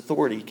Jesus'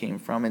 authority came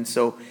from. And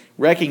so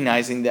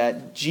recognizing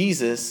that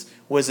Jesus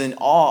was in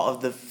awe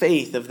of the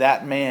faith of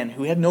that man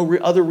who had no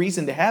other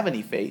reason to have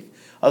any faith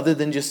other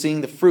than just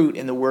seeing the fruit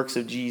in the works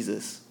of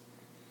Jesus.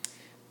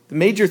 The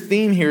major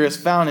theme here is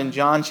found in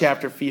John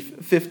chapter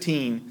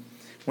 15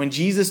 when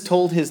Jesus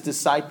told his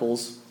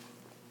disciples,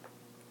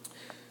 it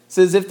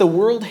says, "If the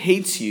world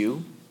hates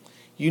you,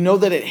 you know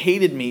that it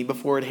hated me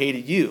before it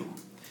hated you.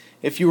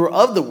 If you were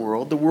of the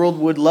world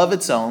would love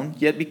its own,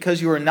 yet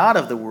because you are not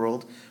of the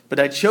world, but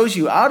I chose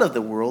you out of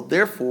the world,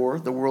 therefore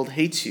the world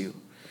hates you.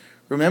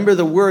 Remember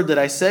the word that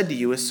I said to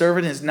you, a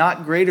servant is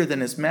not greater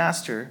than his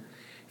master.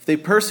 If they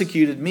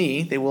persecuted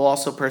me, they will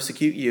also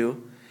persecute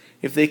you.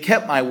 If they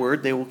kept my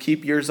word, they will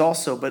keep yours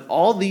also. But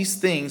all these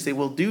things they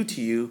will do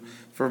to you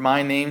for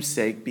my name's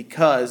sake,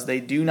 because they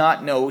do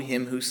not know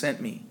him who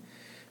sent me.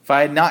 If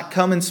I had not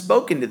come and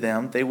spoken to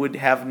them, they would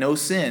have no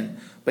sin.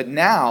 But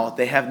now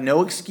they have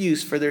no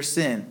excuse for their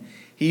sin.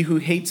 He who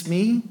hates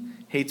me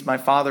hates my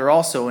Father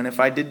also. And if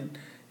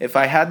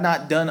I had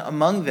not done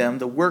among them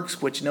the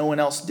works which no one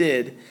else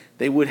did,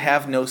 they would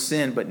have no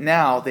sin. But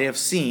now they have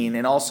seen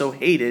and also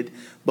hated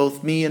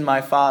both me and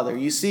my Father."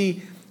 You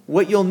see,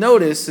 what you'll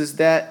notice is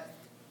that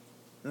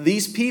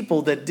these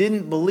people that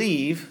didn't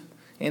believe,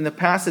 in the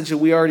passage that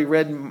we already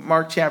read in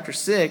Mark chapter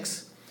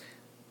 6,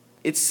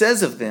 it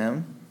says of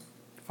them,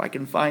 if I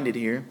can find it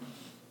here,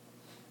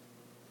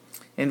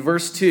 in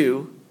verse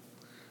 2,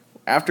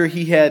 after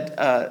he had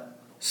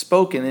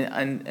spoken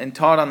and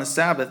taught on the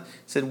Sabbath,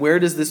 said, "Where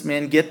does this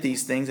man get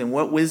these things, and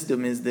what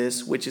wisdom is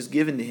this which is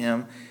given to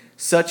him?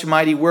 Such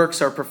mighty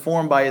works are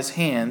performed by his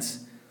hands."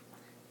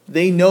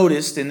 They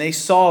noticed and they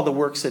saw the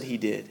works that he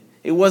did.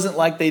 It wasn't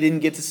like they didn't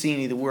get to see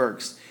any of the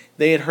works.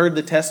 They had heard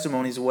the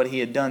testimonies of what he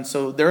had done.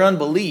 So their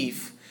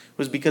unbelief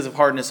was because of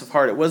hardness of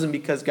heart. It wasn't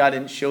because God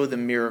didn't show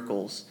them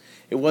miracles.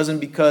 It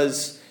wasn't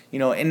because,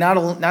 and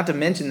not to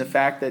mention the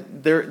fact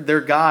that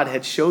their God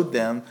had showed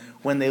them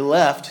when they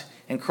left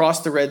and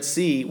crossed the Red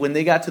Sea. When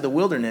they got to the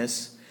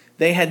wilderness,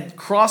 they had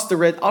crossed the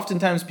Red.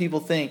 Oftentimes people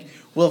think,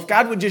 well, if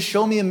God would just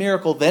show me a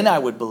miracle, then I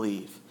would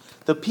believe.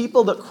 The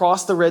people that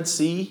crossed the Red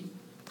Sea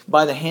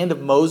by the hand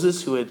of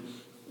Moses, who had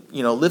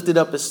lifted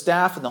up his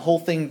staff and the whole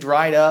thing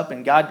dried up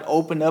and God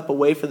opened up a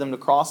way for them to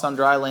cross on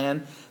dry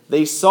land,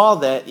 they saw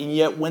that, and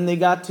yet when they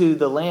got to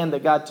the land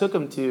that God took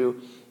them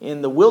to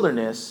in the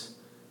wilderness,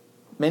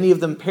 many of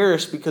them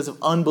perished because of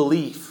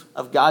unbelief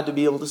of God to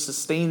be able to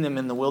sustain them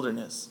in the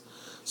wilderness.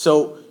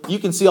 So you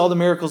can see all the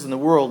miracles in the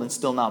world and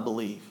still not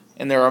believe.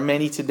 And there are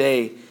many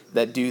today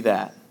that do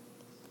that.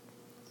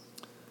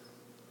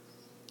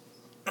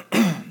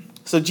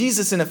 So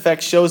Jesus, in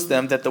effect, shows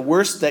them that the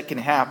worst that can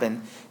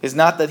happen is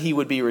not that he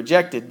would be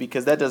rejected,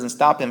 because that doesn't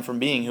stop him from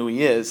being who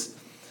he is.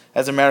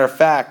 As a matter of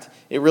fact,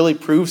 it really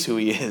proves who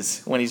he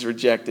is when he's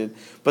rejected.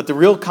 But the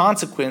real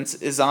consequence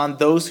is on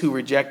those who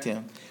reject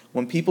him.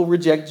 When people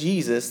reject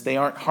Jesus, they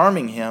aren't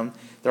harming him,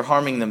 they're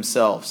harming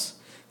themselves.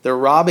 They're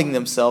robbing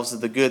themselves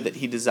of the good that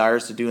he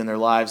desires to do in their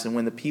lives. And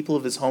when the people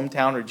of his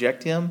hometown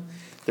reject him,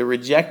 they're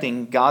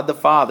rejecting God the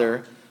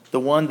Father, the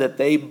one that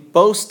they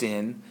boast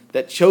in,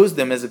 that chose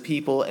them as a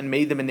people and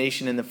made them a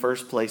nation in the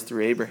first place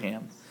through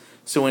Abraham.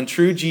 So in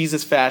true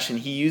Jesus fashion,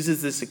 he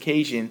uses this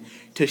occasion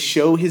to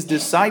show his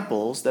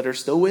disciples that are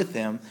still with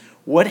him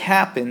what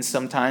happens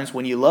sometimes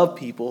when you love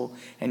people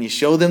and you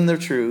show them the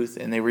truth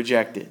and they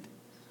reject it.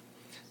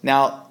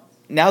 Now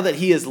that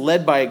he has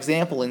led by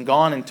example and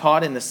gone and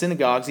taught in the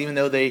synagogues, even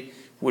though they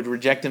would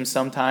reject him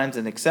sometimes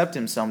and accept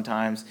him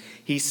sometimes,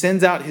 he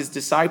sends out his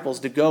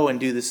disciples to go and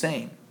do the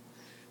same.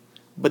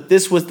 But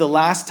this was the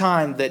last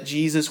time that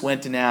Jesus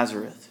went to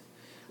Nazareth.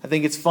 I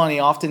think it's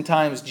funny,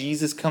 oftentimes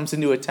Jesus comes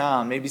into a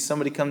town. Maybe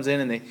somebody comes in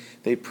and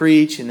they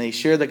preach and they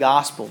share the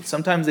gospel.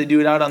 Sometimes they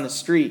do it out on the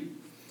street.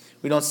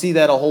 We don't see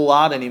that a whole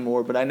lot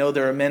anymore, but I know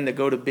there are men that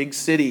go to big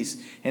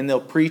cities and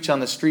they'll preach on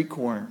the street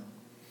corner.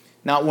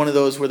 Not one of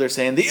those where they're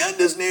saying, the end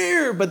is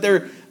near, but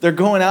they're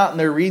going out and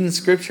they're reading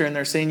scripture and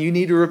they're saying, you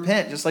need to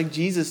repent, just like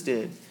Jesus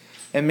did.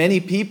 And many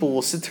people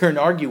will sit there and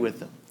argue with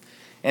them,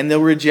 and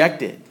they'll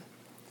reject it.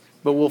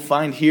 But we'll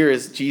find here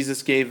as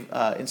Jesus gave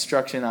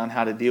instruction on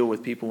how to deal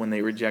with people when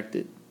they reject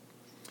it.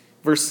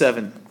 Verse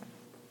 7.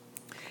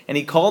 And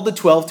he called the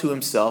 12 to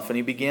himself, and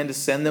he began to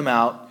send them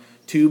out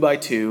 2 by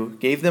 2,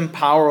 gave them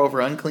power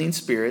over unclean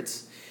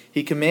spirits.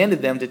 He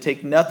commanded them to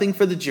take nothing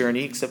for the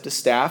journey except a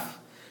staff,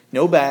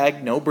 no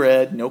bag, no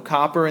bread, no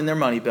copper in their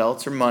money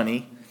belts or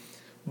money,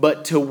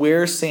 but to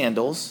wear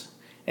sandals,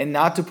 and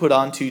not to put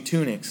on 2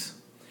 tunics.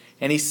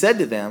 And he said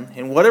to them,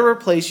 in whatever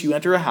place you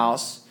enter a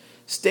house,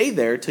 stay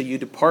there till you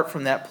depart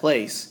from that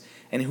place.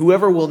 And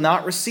whoever will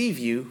not receive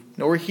you,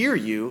 nor hear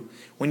you,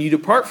 when you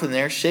depart from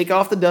there, shake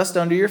off the dust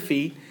under your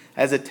feet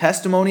as a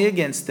testimony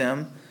against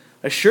them.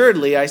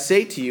 Assuredly, I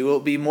say to you, it will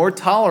be more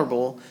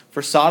tolerable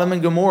for Sodom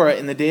and Gomorrah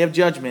in the day of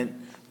judgment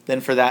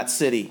than for that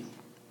city.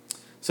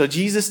 So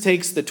Jesus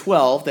takes the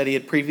 12 that he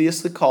had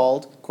previously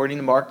called, according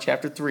to Mark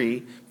chapter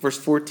 3, verse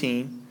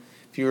 14.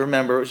 If you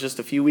remember, it was just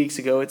a few weeks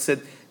ago. It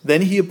said,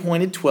 then he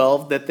appointed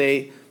 12 that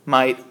they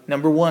might,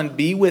 number 1,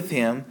 be with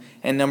him,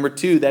 and number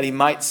 2, that he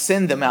might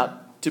send them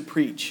out to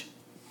preach.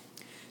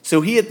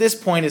 So he at this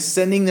point is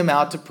sending them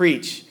out to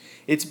preach.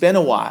 It's been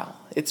a while.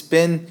 It's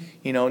been,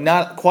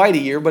 not quite a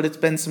year, but it's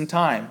been some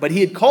time. But he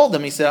had called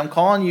them. He said, I'm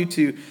calling you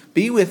to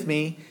be with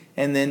me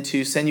and then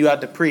to send you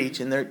out to preach.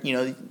 And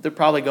they're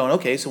probably going,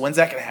 okay, so when's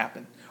that going to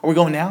happen? Are we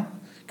going now?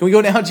 Can we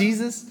go now,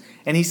 Jesus?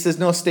 And he says,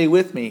 no, stay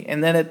with me.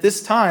 And then at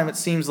this time, it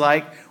seems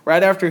like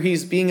right after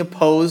he's being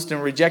opposed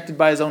and rejected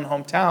by his own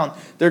hometown,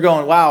 they're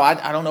going, wow,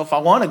 I don't know if I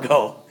want to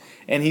go.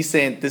 And he's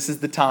saying, this is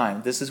the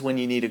time. This is when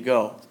you need to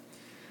go.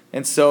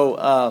 And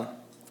so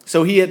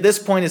he at this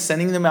point is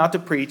sending them out to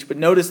preach. But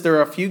notice there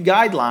are a few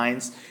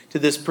guidelines to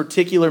this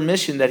particular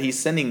mission that he's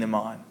sending them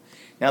on.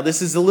 Now,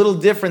 this is a little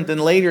different than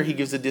later he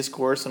gives a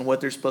discourse on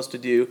what they're supposed to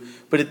do.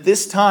 But at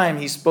this time,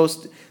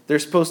 they're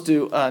supposed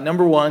to,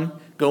 number 1,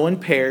 go in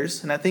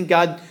pairs. And I think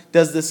God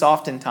does this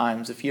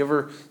oftentimes. If you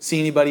ever see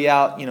anybody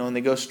out, and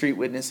they go street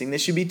witnessing,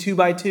 this should be 2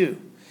 by 2.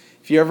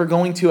 If you're ever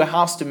going to a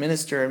house to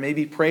minister and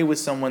maybe pray with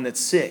someone that's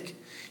sick,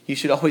 you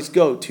should always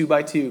go 2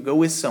 by 2. Go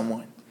with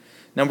someone.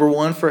 Number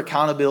 1, for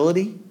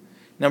accountability.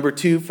 Number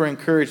 2, for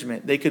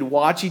encouragement. They could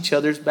watch each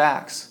other's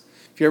backs.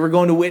 If you're ever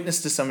going to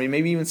witness to somebody,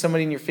 maybe even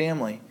somebody in your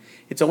family,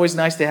 it's always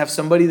nice to have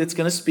somebody that's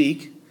going to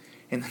speak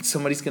and then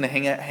somebody's going to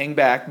hang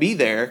back, be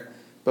there,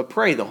 but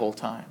pray the whole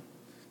time.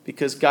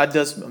 Because God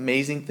does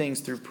amazing things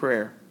through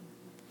prayer.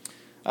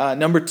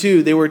 Number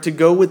 2, they were to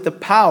go with the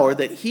power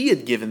that he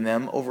had given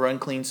them over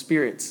unclean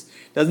spirits.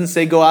 It doesn't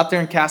say go out there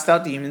and cast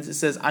out demons. It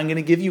says, I'm going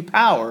to give you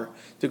power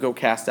to go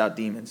cast out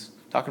demons.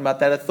 Talking about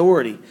that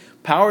authority.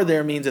 Power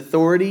there means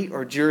authority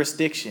or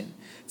jurisdiction.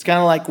 It's kind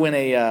of like when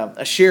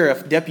a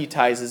sheriff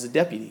deputizes a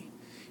deputy.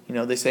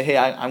 They say, hey,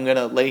 I'm going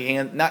to lay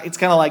hands. It's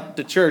kind of like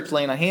the church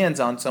laying hands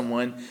on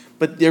someone,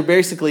 but they're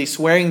basically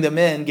swearing them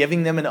in,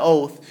 giving them an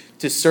oath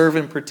to serve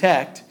and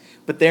protect.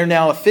 But they're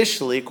now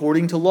officially,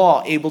 according to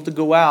law, able to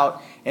go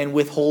out and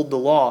withhold the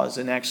laws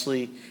and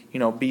actually,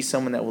 be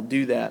someone that will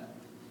do that.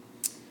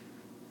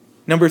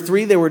 Number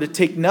 3, they were to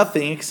take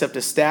nothing except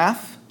a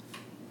staff,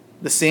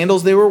 the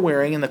sandals they were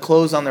wearing, and the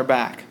clothes on their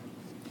back.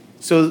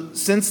 So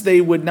since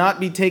they would not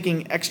be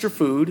taking extra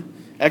food,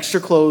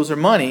 extra clothes, or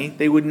money,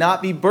 they would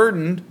not be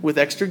burdened with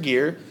extra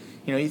gear.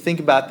 You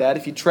think about that.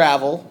 If you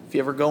travel, if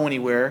you ever go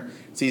anywhere,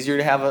 it's easier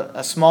to have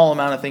a small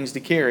amount of things to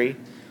carry.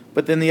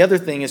 But then the other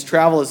thing is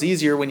travel is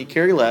easier when you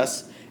carry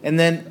less.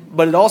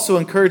 But it also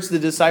encouraged the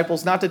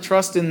disciples not to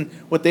trust in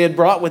what they had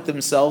brought with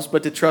themselves,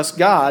 but to trust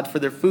God for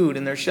their food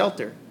and their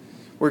shelter.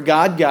 Where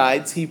God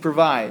guides, he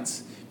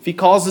provides. If he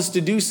calls us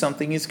to do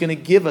something, he's going to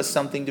give us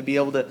something to be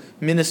able to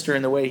minister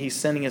in the way he's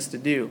sending us to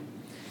do.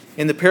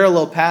 In the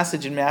parallel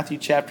passage in Matthew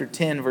chapter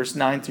 10, verse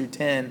 9 through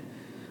 10,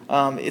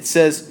 it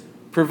says,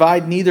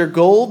 provide neither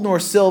gold nor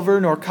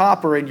silver nor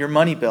copper in your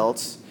money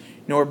belts,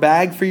 nor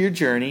bag for your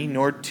journey,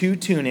 nor 2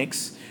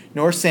 tunics,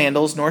 nor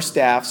sandals, nor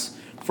staffs,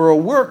 for a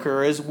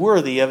worker is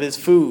worthy of his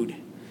food.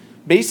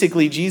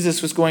 Basically,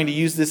 Jesus was going to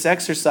use this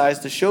exercise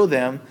to show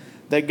them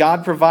that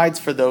God provides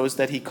for those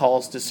that he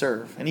calls to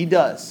serve. And he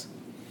does.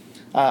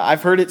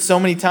 I've heard it so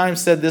many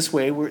times said this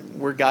way,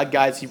 where God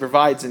guides, he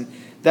provides. And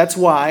that's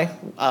why,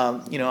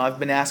 I've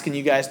been asking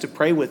you guys to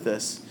pray with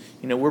us.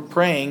 We're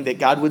praying that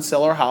God would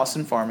sell our house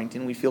in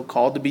Farmington. We feel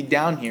called to be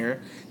down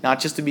here, not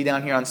just to be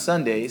down here on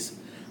Sundays,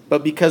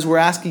 but because we're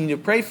asking you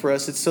to pray for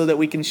us, it's so that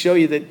we can show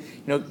you that,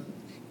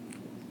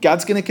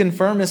 God's going to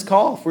confirm his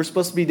call. If we're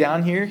supposed to be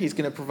down here, he's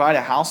going to provide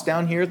a house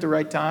down here at the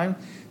right time.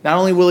 Not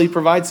only will he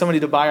provide somebody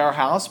to buy our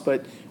house,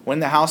 but when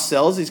the house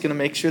sells, he's going to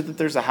make sure that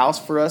there's a house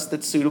for us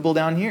that's suitable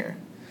down here.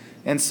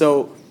 And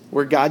so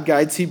where God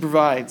guides, he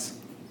provides.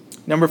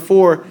 Number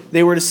 4,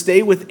 they were to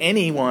stay with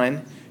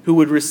anyone who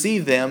would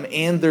receive them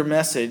and their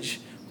message,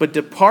 but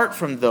depart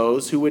from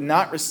those who would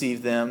not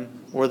receive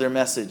them or their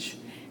message.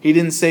 He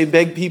didn't say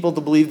beg people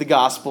to believe the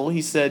gospel.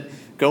 He said,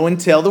 go and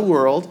tell the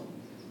world,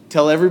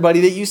 tell everybody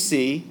that you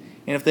see,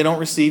 and if they don't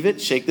receive it,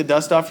 shake the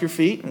dust off your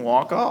feet and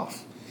walk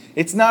off.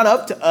 It's not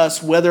up to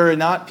us whether or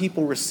not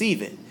people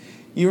receive it.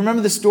 You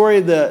remember the story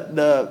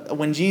of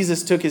when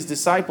Jesus took his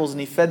disciples and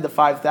he fed the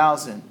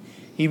 5,000.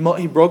 He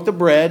broke the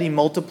bread, he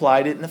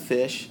multiplied it in the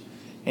fish.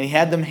 and he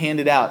had them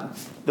handed out.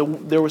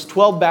 There was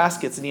 12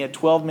 baskets, and he had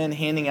 12 men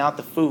handing out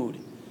the food.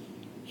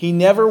 He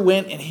never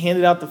went and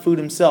handed out the food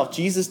himself.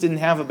 Jesus didn't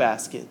have a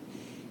basket.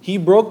 He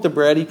broke the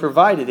bread, he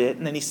provided it,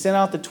 and then he sent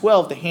out the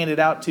 12 to hand it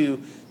out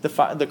to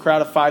the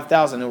crowd of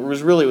 5,000. It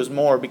was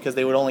more because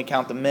they would only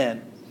count the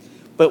men.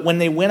 But when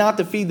they went out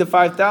to feed the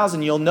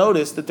 5,000, you'll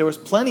notice that there was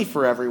plenty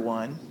for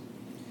everyone.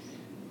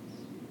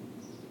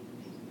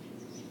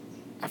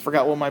 I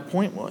forgot what my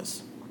point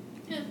was.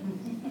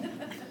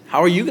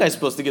 How are you guys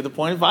supposed to get the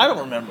point if I don't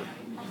remember?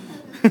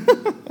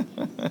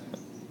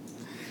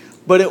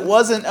 But it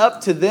wasn't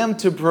up to them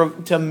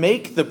to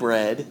make the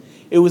bread.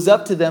 It was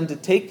up to them to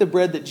take the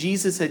bread that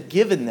Jesus had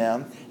given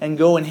them and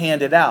go and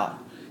hand it out.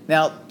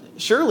 Now,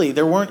 surely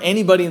there weren't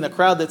anybody in the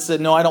crowd that said,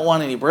 no, I don't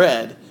want any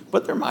bread.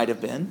 But there might have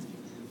been.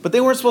 But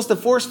they weren't supposed to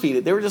force feed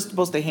it. They were just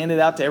supposed to hand it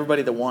out to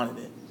everybody that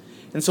wanted it.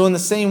 And so in the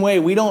same way,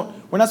 we're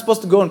not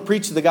supposed to go and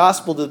preach the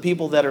gospel to the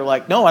people that are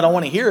like, no, I don't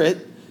want to hear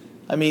it.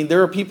 I mean,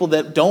 there are people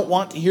that don't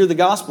want to hear the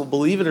gospel,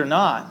 believe it or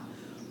not.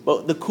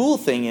 But the cool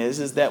thing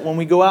is that when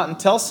we go out and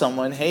tell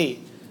someone, hey,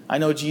 I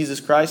know Jesus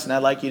Christ and I'd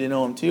like you to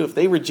know him too, if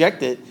they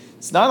reject it,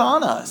 it's not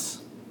on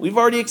us. We've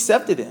already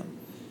accepted him.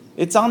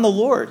 It's on the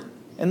Lord.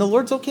 And the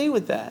Lord's okay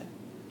with that.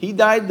 He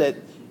died that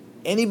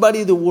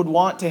anybody that would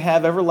want to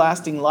have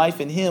everlasting life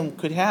in him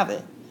could have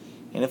it.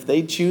 And if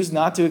they choose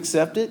not to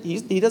accept it,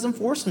 he doesn't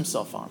force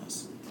himself on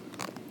us.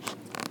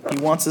 He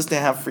wants us to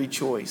have free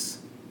choice.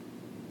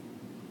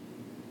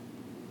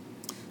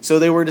 So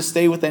they were to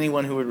stay with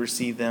anyone who would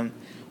receive them,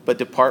 but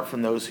depart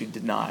from those who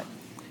did not.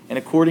 And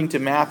according to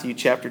Matthew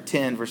chapter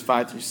 10, verse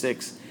 5 through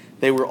 6,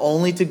 they were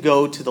only to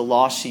go to the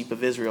lost sheep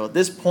of Israel. At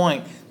this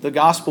point, the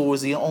gospel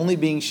was only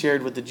being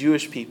shared with the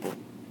Jewish people.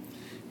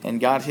 And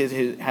God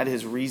had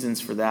his reasons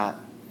for that.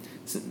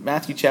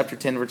 Matthew chapter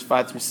 10, verse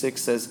 5 through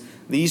 6 says,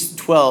 these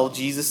 12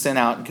 Jesus sent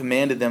out and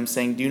commanded them,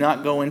 saying, do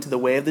not go into the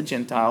way of the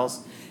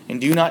Gentiles, and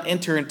do not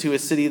enter into a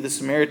city of the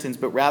Samaritans,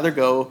 but rather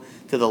go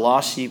to the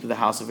lost sheep of the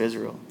house of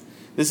Israel.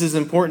 This is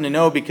important to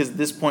know because at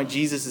this point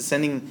Jesus is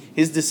sending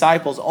his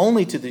disciples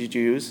only to the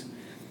Jews.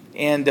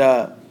 And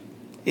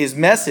his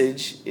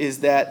message is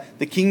that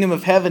the kingdom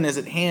of heaven is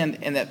at hand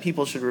and that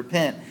people should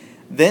repent.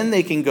 Then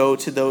they can go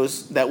to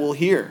those that will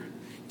hear.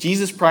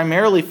 Jesus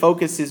primarily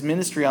focused his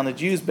ministry on the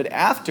Jews, but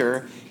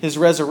after his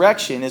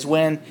resurrection is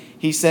when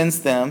he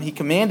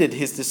commanded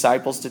his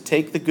disciples to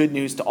take the good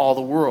news to all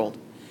the world.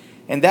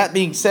 And that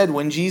being said,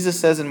 when Jesus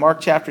says in Mark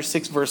chapter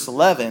 6, verse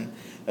 11,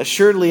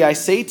 assuredly I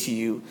say to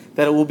you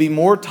that it will be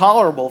more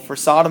tolerable for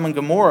Sodom and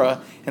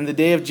Gomorrah in the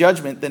day of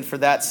judgment than for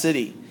that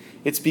city.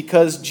 It's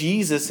because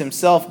Jesus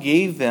himself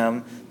gave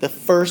them the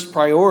first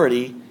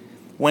priority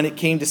when it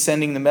came to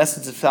sending the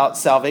message of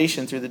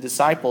salvation through the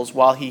disciples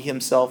while he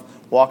himself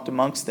walked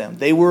amongst them.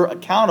 They were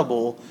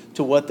accountable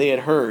to what they had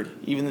heard,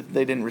 even if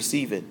they didn't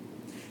receive it.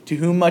 To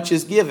whom much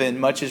is given,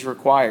 much is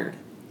required.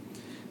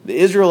 The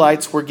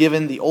Israelites were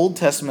given the Old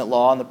Testament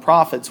law and the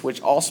prophets,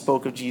 which all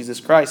spoke of Jesus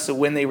Christ. So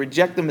when they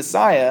reject the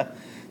Messiah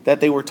that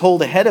they were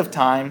told ahead of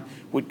time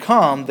would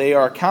come, they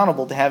are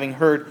accountable to having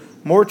heard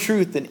more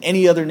truth than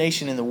any other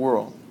nation in the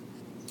world.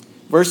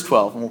 Verse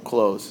 12, and we'll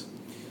close.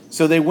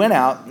 So they went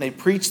out, and they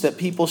preached that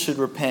people should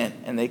repent,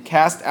 and they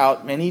cast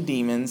out many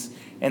demons,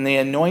 and they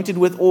anointed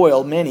with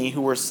oil many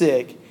who were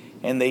sick,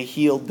 and they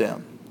healed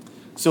them.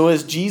 So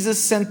as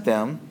Jesus sent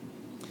them,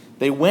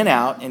 they went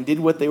out and did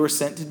what they were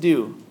sent to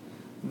do,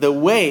 the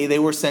way they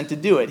were sent to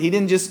do it. He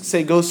didn't just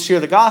say, go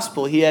share the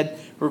gospel. He had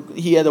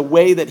a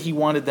way that he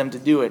wanted them to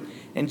do it.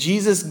 And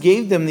Jesus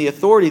gave them the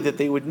authority that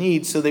they would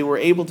need so they were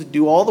able to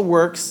do all the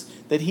works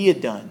that he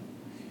had done.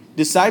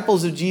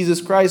 Disciples of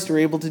Jesus Christ are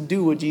able to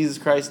do what Jesus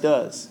Christ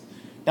does.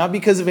 Not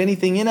because of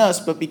anything in us,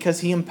 but because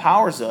he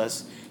empowers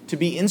us to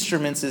be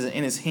instruments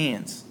in his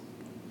hands.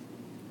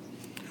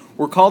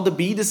 We're called to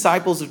be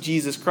disciples of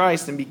Jesus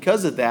Christ, and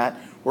because of that,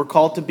 we're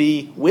called to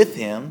be with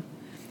him,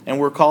 and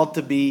we're called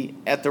to be,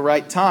 at the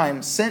right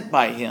time, sent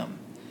by him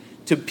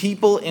to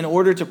people in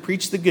order to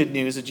preach the good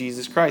news of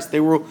Jesus Christ.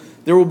 There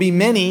will be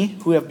many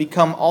who have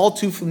become all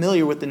too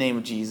familiar with the name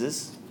of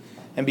Jesus,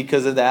 and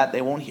because of that,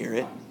 they won't hear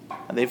it.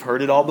 They've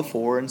heard it all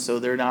before, and so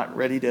they're not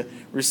ready to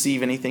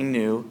receive anything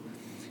new.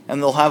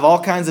 And they'll have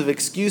all kinds of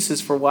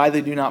excuses for why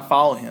they do not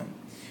follow him.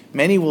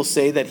 Many will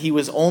say that he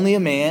was only a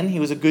man, he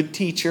was a good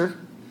teacher,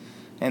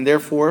 and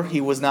therefore he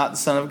was not the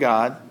Son of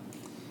God.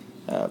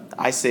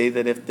 I say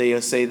that if they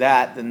say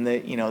that, then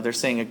they're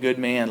saying a good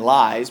man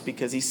lies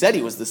because he said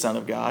he was the Son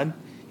of God.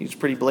 He was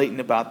pretty blatant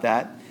about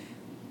that.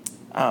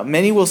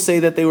 Many will say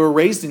that they were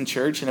raised in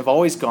church and have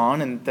always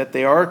gone and that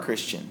they are a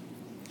Christian.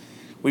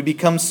 We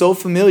become so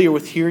familiar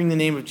with hearing the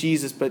name of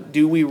Jesus, but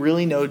do we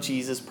really know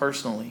Jesus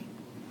personally?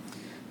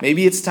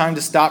 Maybe it's time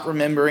to stop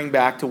remembering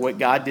back to what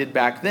God did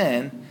back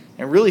then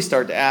and really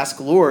start to ask,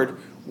 Lord,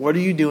 what are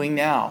you doing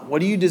now?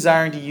 What are you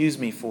desiring to use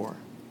me for?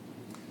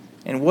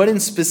 And what in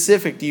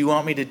specific do you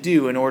want me to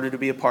do in order to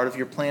be a part of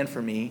your plan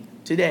for me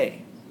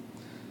today?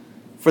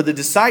 For the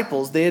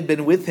disciples, they had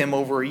been with him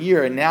over a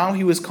year, and now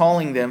he was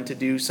calling them to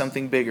do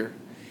something bigger.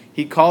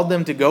 He called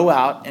them to go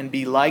out and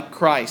be like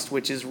Christ,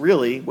 which is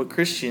really what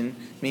Christian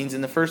means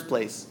in the first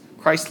place.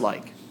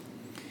 Christ-like.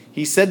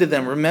 He said to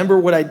them, "Remember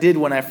what I did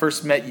when I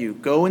first met you.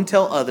 Go and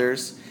tell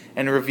others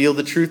and reveal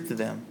the truth to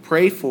them.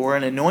 Pray for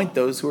and anoint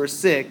those who are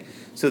sick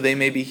so they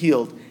may be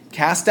healed.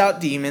 Cast out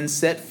demons,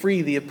 set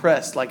free the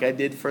oppressed," like I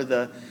did for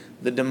the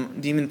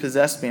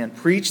demon-possessed man.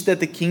 "Preach that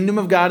the kingdom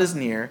of God is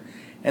near,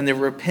 and the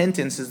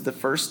repentance is the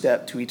first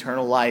step to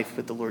eternal life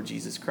with the Lord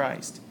Jesus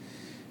Christ."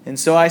 And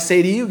so I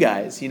say to you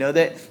guys,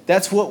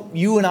 that's what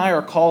you and I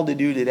are called to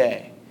do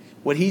today.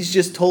 What he's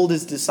just told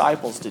his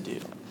disciples to do.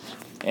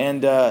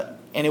 And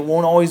it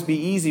won't always be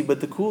easy, but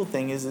the cool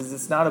thing is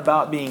it's not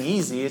about being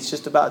easy. It's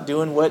just about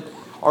doing what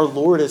our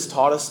Lord has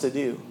taught us to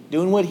do.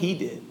 Doing what he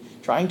did.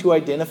 Trying to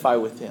identify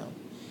with him.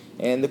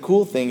 And the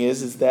cool thing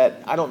is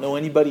that I don't know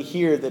anybody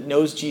here that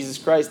knows Jesus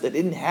Christ that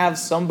didn't have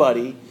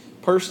somebody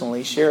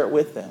personally share it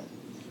with them.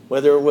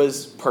 Whether it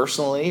was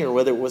personally or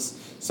whether it was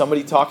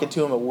somebody talking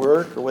to them at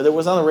work or whether it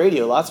was on the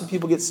radio. Lots of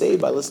people get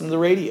saved by listening to the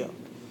radio.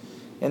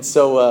 And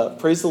so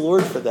praise the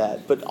Lord for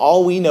that. But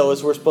all we know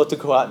is we're supposed to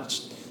go out and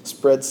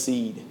spread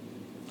seed.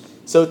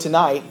 So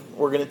tonight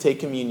we're going to take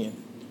communion.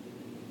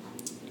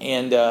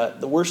 And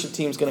the worship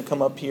team is going to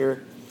come up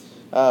here.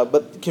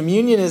 But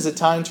communion is a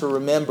time to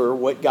remember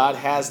what God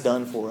has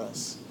done for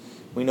us.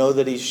 We know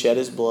that he shed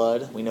his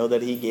blood. We know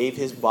that he gave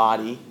his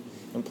body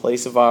in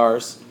place of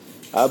ours.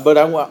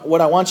 But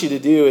what I want you to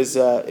do is,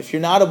 if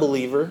you're not a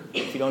believer,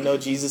 if you don't know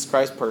Jesus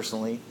Christ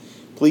personally,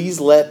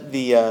 please let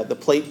the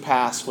plate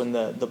pass when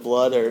the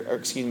blood,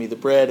 the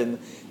bread and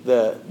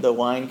the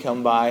wine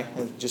come by,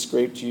 and just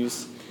grape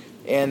juice.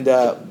 And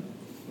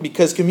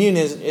because communion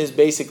is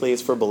basically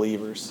it's for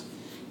believers.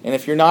 And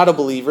if you're not a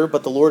believer,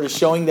 but the Lord is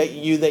showing that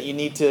you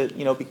need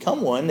to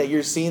become one, that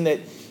you're seeing that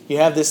you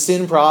have this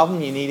sin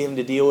problem, you need him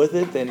to deal with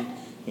it, then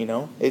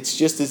it's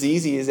just as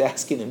easy as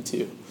asking him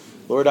to.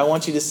 Lord, I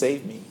want you to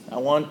save me. I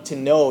want to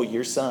know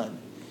your son.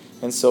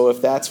 And so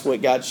if that's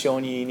what God's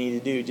showing you need to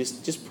do,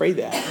 just pray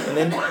that. And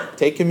then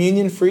take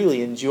communion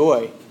freely,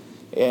 enjoy.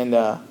 And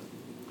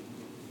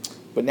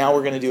but now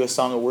we're going to do a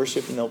song of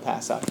worship and they'll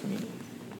pass out communion.